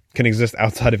can exist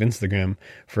outside of Instagram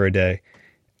for a day.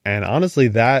 And honestly,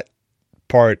 that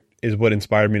part is what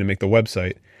inspired me to make the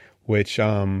website, which,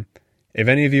 if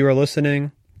any of you are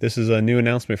listening, this is a new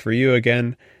announcement for you.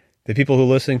 Again, the people who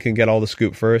listen can get all the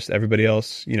scoop first. Everybody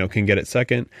else, can get it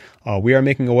second. We are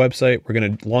making a website. We're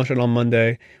going to launch it on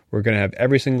Monday. We're going to have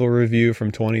every single review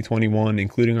from 2021,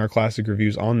 including our classic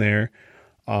reviews, on there.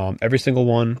 Every single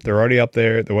one. They're already up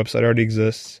there. The website already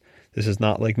exists. This is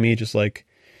not like me just like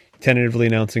tentatively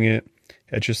announcing it.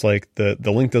 It's just like the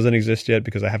link doesn't exist yet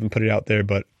because I haven't put it out there,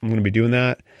 but I'm going to be doing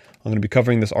that. I'm going to be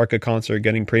covering this Arca concert,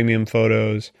 getting premium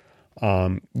photos,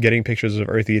 getting pictures of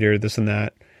Earth Eater, this and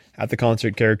that, at the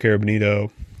concert, Caro Caro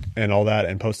Bonito, and all that,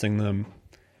 and posting them.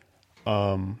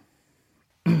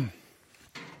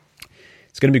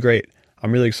 It's going to be great.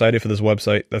 I'm really excited for this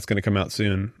website that's going to come out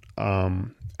soon.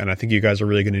 And I think you guys are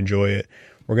really going to enjoy it.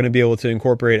 We're going to be able to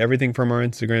incorporate everything from our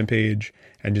Instagram page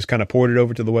and just kind of port it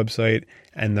over to the website.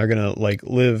 And they're going to like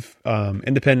live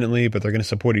independently, but they're going to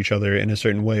support each other in a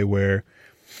certain way where,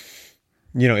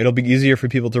 it'll be easier for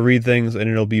people to read things, and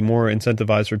it'll be more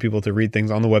incentivized for people to read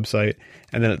things on the website.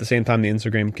 And then at the same time, the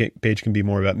Instagram page can be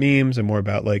more about memes and more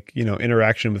about like,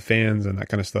 interaction with fans and that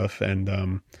kind of stuff. And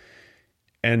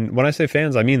when I say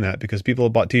fans, I mean that, because people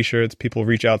have bought t-shirts, people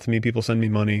reach out to me, people send me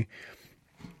money,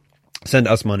 send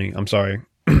us money. I'm sorry,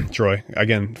 Troy,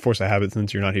 again, force of habit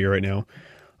since you're not here right now.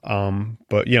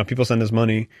 But people send us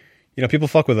money, people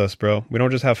fuck with us, bro. We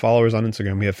don't just have followers on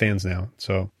Instagram. We have fans now.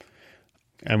 So,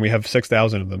 and we have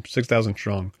 6,000 of them, 6,000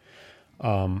 strong,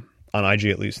 on IG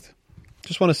at least.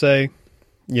 Just want to say,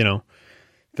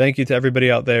 thank you to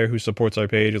everybody out there who supports our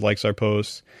page, likes our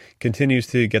posts, continues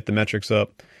to get the metrics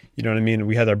up. You know what I mean?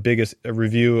 We had our biggest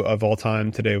review of all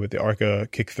time today with the Arca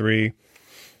Kick 3.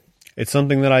 It's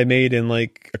something that I made in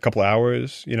like a couple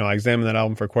hours. I examined that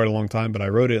album for quite a long time, but I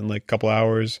wrote it in like a couple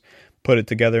hours, put it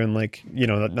together in like,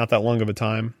 not that long of a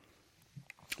time.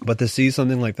 But to see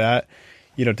something like that,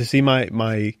 to see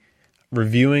my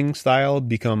reviewing style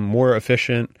become more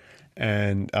efficient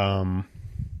and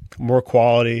more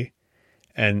quality,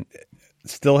 and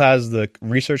still has the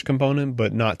research component,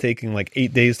 but not taking like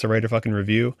 8 days to write a fucking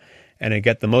review, and it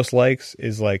get the most likes,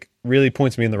 is like really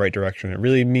points me in the right direction. It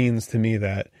really means to me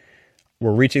that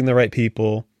we're reaching the right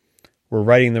people, we're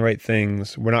writing the right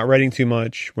things, we're not writing too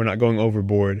much, we're not going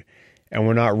overboard, and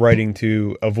we're not writing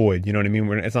to avoid. You know what I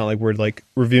mean? It's not like we're like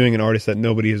reviewing an artist that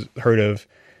nobody has heard of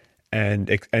and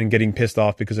getting pissed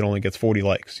off because it only gets 40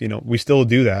 likes. We still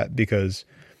do that because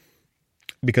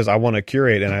I want to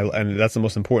curate, and that's the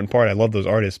most important part. I love those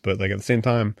artists, but like at the same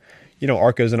time,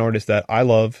 Arca is an artist that I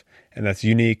love, and that's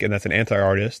unique, and that's an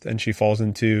anti-artist, and she falls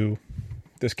into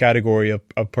this category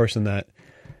of person that,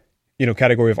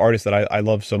 category of artist that I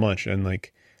love so much. And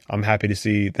like, I'm happy to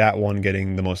see that one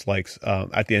getting the most likes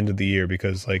at the end of the year,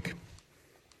 because like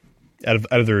out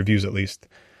of the reviews at least,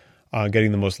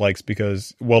 getting the most likes,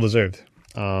 because well deserved.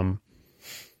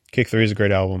 Kick 3 is a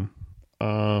great album.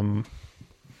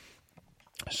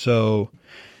 So,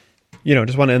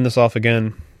 just want to end this off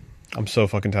again. I'm so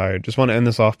fucking tired. Just want to end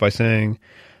this off by saying,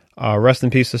 rest in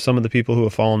peace to some of the people who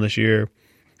have fallen this year.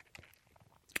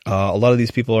 A lot of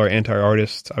these people are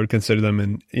anti-artists. I would consider them,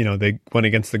 and they went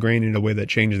against the grain in a way that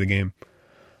changed the game.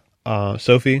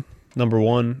 Sophie, number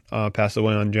one, passed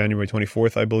away on January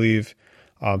 24th, I believe.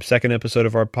 Second episode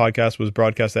of our podcast was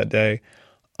broadcast that day.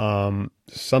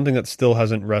 Something that still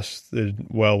hasn't rested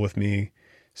well with me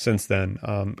since then.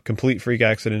 Complete freak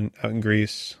accident out in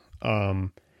Greece.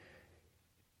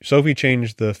 Sophie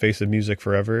changed the face of music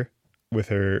forever with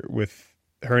her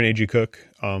and A.G. Cook,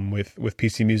 with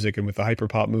PC Music and with the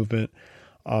hyperpop movement.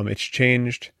 It's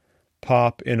changed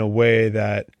pop in a way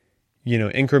that,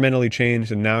 incrementally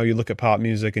changed. And now you look at pop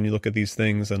music and you look at these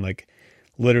things and like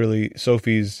literally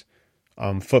Sophie's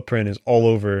footprint is all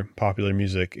over popular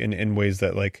music in ways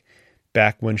that like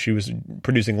back when she was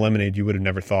producing Lemonade, you would have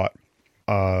never thought.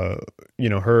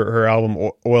 Her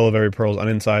album Oil of Every Pearl's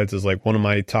Uninsides is like one of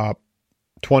my top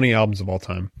 20 albums of all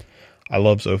time. I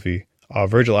love Sophie.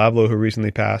 Virgil Abloh, who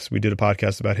recently passed, we did a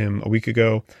podcast about him a week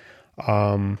ago.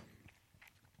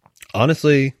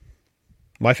 Honestly,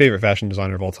 my favorite fashion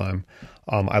designer of all time.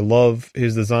 I love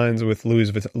his designs with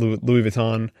Louis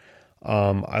Vuitton.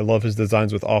 I love his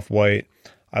designs with Off-White.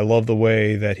 I love the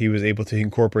way that he was able to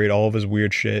incorporate all of his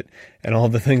weird shit and all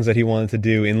of the things that he wanted to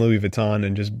do in Louis Vuitton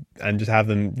and just have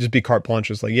them just be carte blanche.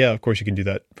 Just like, yeah, of course you can do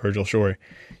that, Virgil, sure.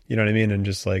 You know what I mean? And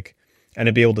just like, and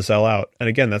to be able to sell out. And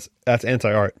again, that's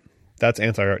anti-art. That's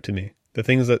anti-art to me. The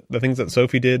things that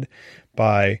Sophie did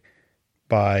by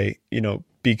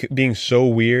being so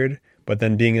weird, but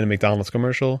then being in a McDonald's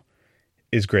commercial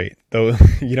is great. Though,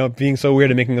 being so weird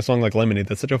and making a song like Lemonade,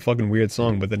 that's such a fucking weird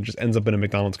song, but then it just ends up in a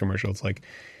McDonald's commercial. It's like,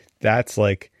 that's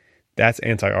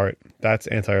anti-art. That's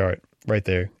anti-art right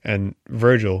there. And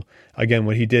Virgil, again,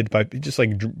 what he did by just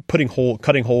like cutting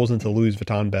holes into Louis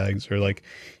Vuitton bags, or like,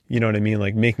 you know what I mean?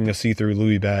 Like making a see-through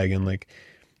Louis bag and like,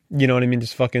 you know what I mean?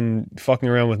 Just fucking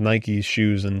around with Nike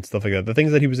shoes and stuff like that. The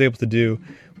things that he was able to do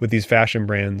with these fashion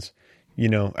brands,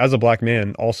 as a black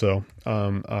man also,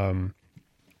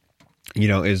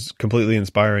 is completely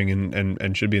inspiring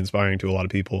and should be inspiring to a lot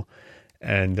of people,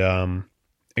 and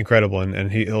incredible.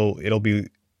 And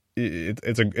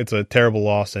it's a terrible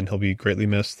loss, and he'll be greatly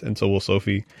missed, and so will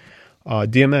Sophie.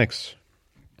 DMX,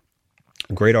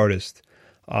 great artist,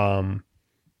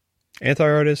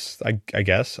 anti-artist, I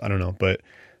guess, I don't know, but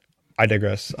I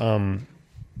digress. I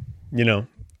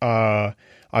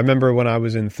remember when I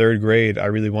was in third grade, I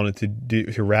really wanted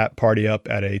to rap Party Up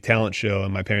at a talent show,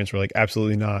 and my parents were like,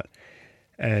 absolutely not.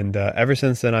 And ever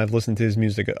since then, I've listened to his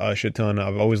music a shit ton.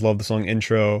 I've always loved the song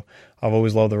Intro. I've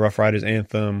always loved the Rough Riders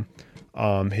anthem.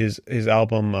 His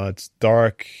album, it's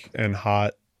dark and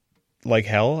hot like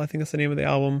hell, I think that's the name of the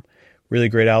album. Really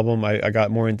great album. I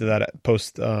got more into that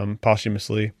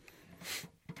posthumously.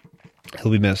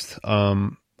 He'll be missed.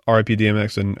 R.I.P.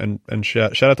 DMX and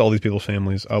shout out to all these people's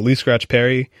families. Lee Scratch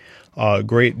Perry,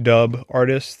 great dub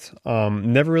artist.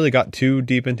 Never really got too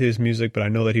deep into his music, but I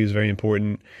know that he was very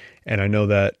important, and I know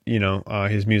that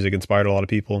his music inspired a lot of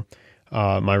people.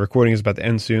 My recording is about to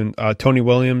end soon. Tony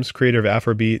Williams, creator of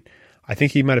Afrobeat, I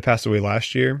think he might have passed away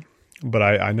last year, but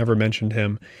I never mentioned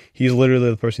him. He's literally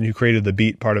the person who created the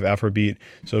beat part of Afrobeat.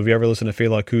 So if you ever listen to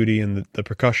Fela Kuti and the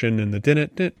percussion and the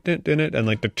din-it, and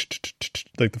like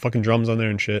the fucking drums on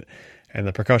there and shit, and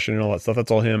the percussion and all that stuff,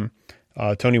 that's all him.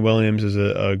 Tony Williams is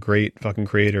a great fucking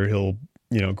creator. He'll,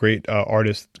 great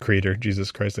artist creator.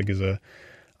 Jesus Christ, like he's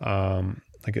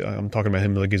I'm talking about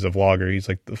him like he's a vlogger. He's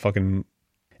like the fucking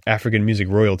African music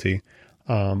royalty.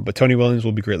 But Tony Williams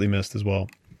will be greatly missed as well.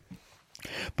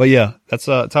 But yeah, that's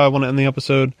how I want to end the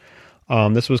episode.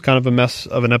 This was kind of a mess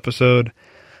of an episode.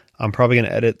 I'm probably going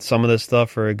to edit some of this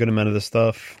stuff or a good amount of this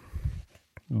stuff.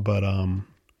 But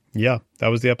yeah, that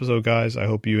was the episode, guys. I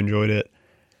hope you enjoyed it.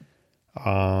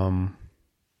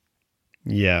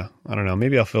 Yeah, I don't know.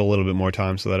 Maybe I'll fill a little bit more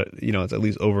time so that it's at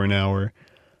least over an hour.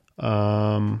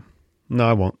 No,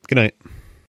 I won't. Good night.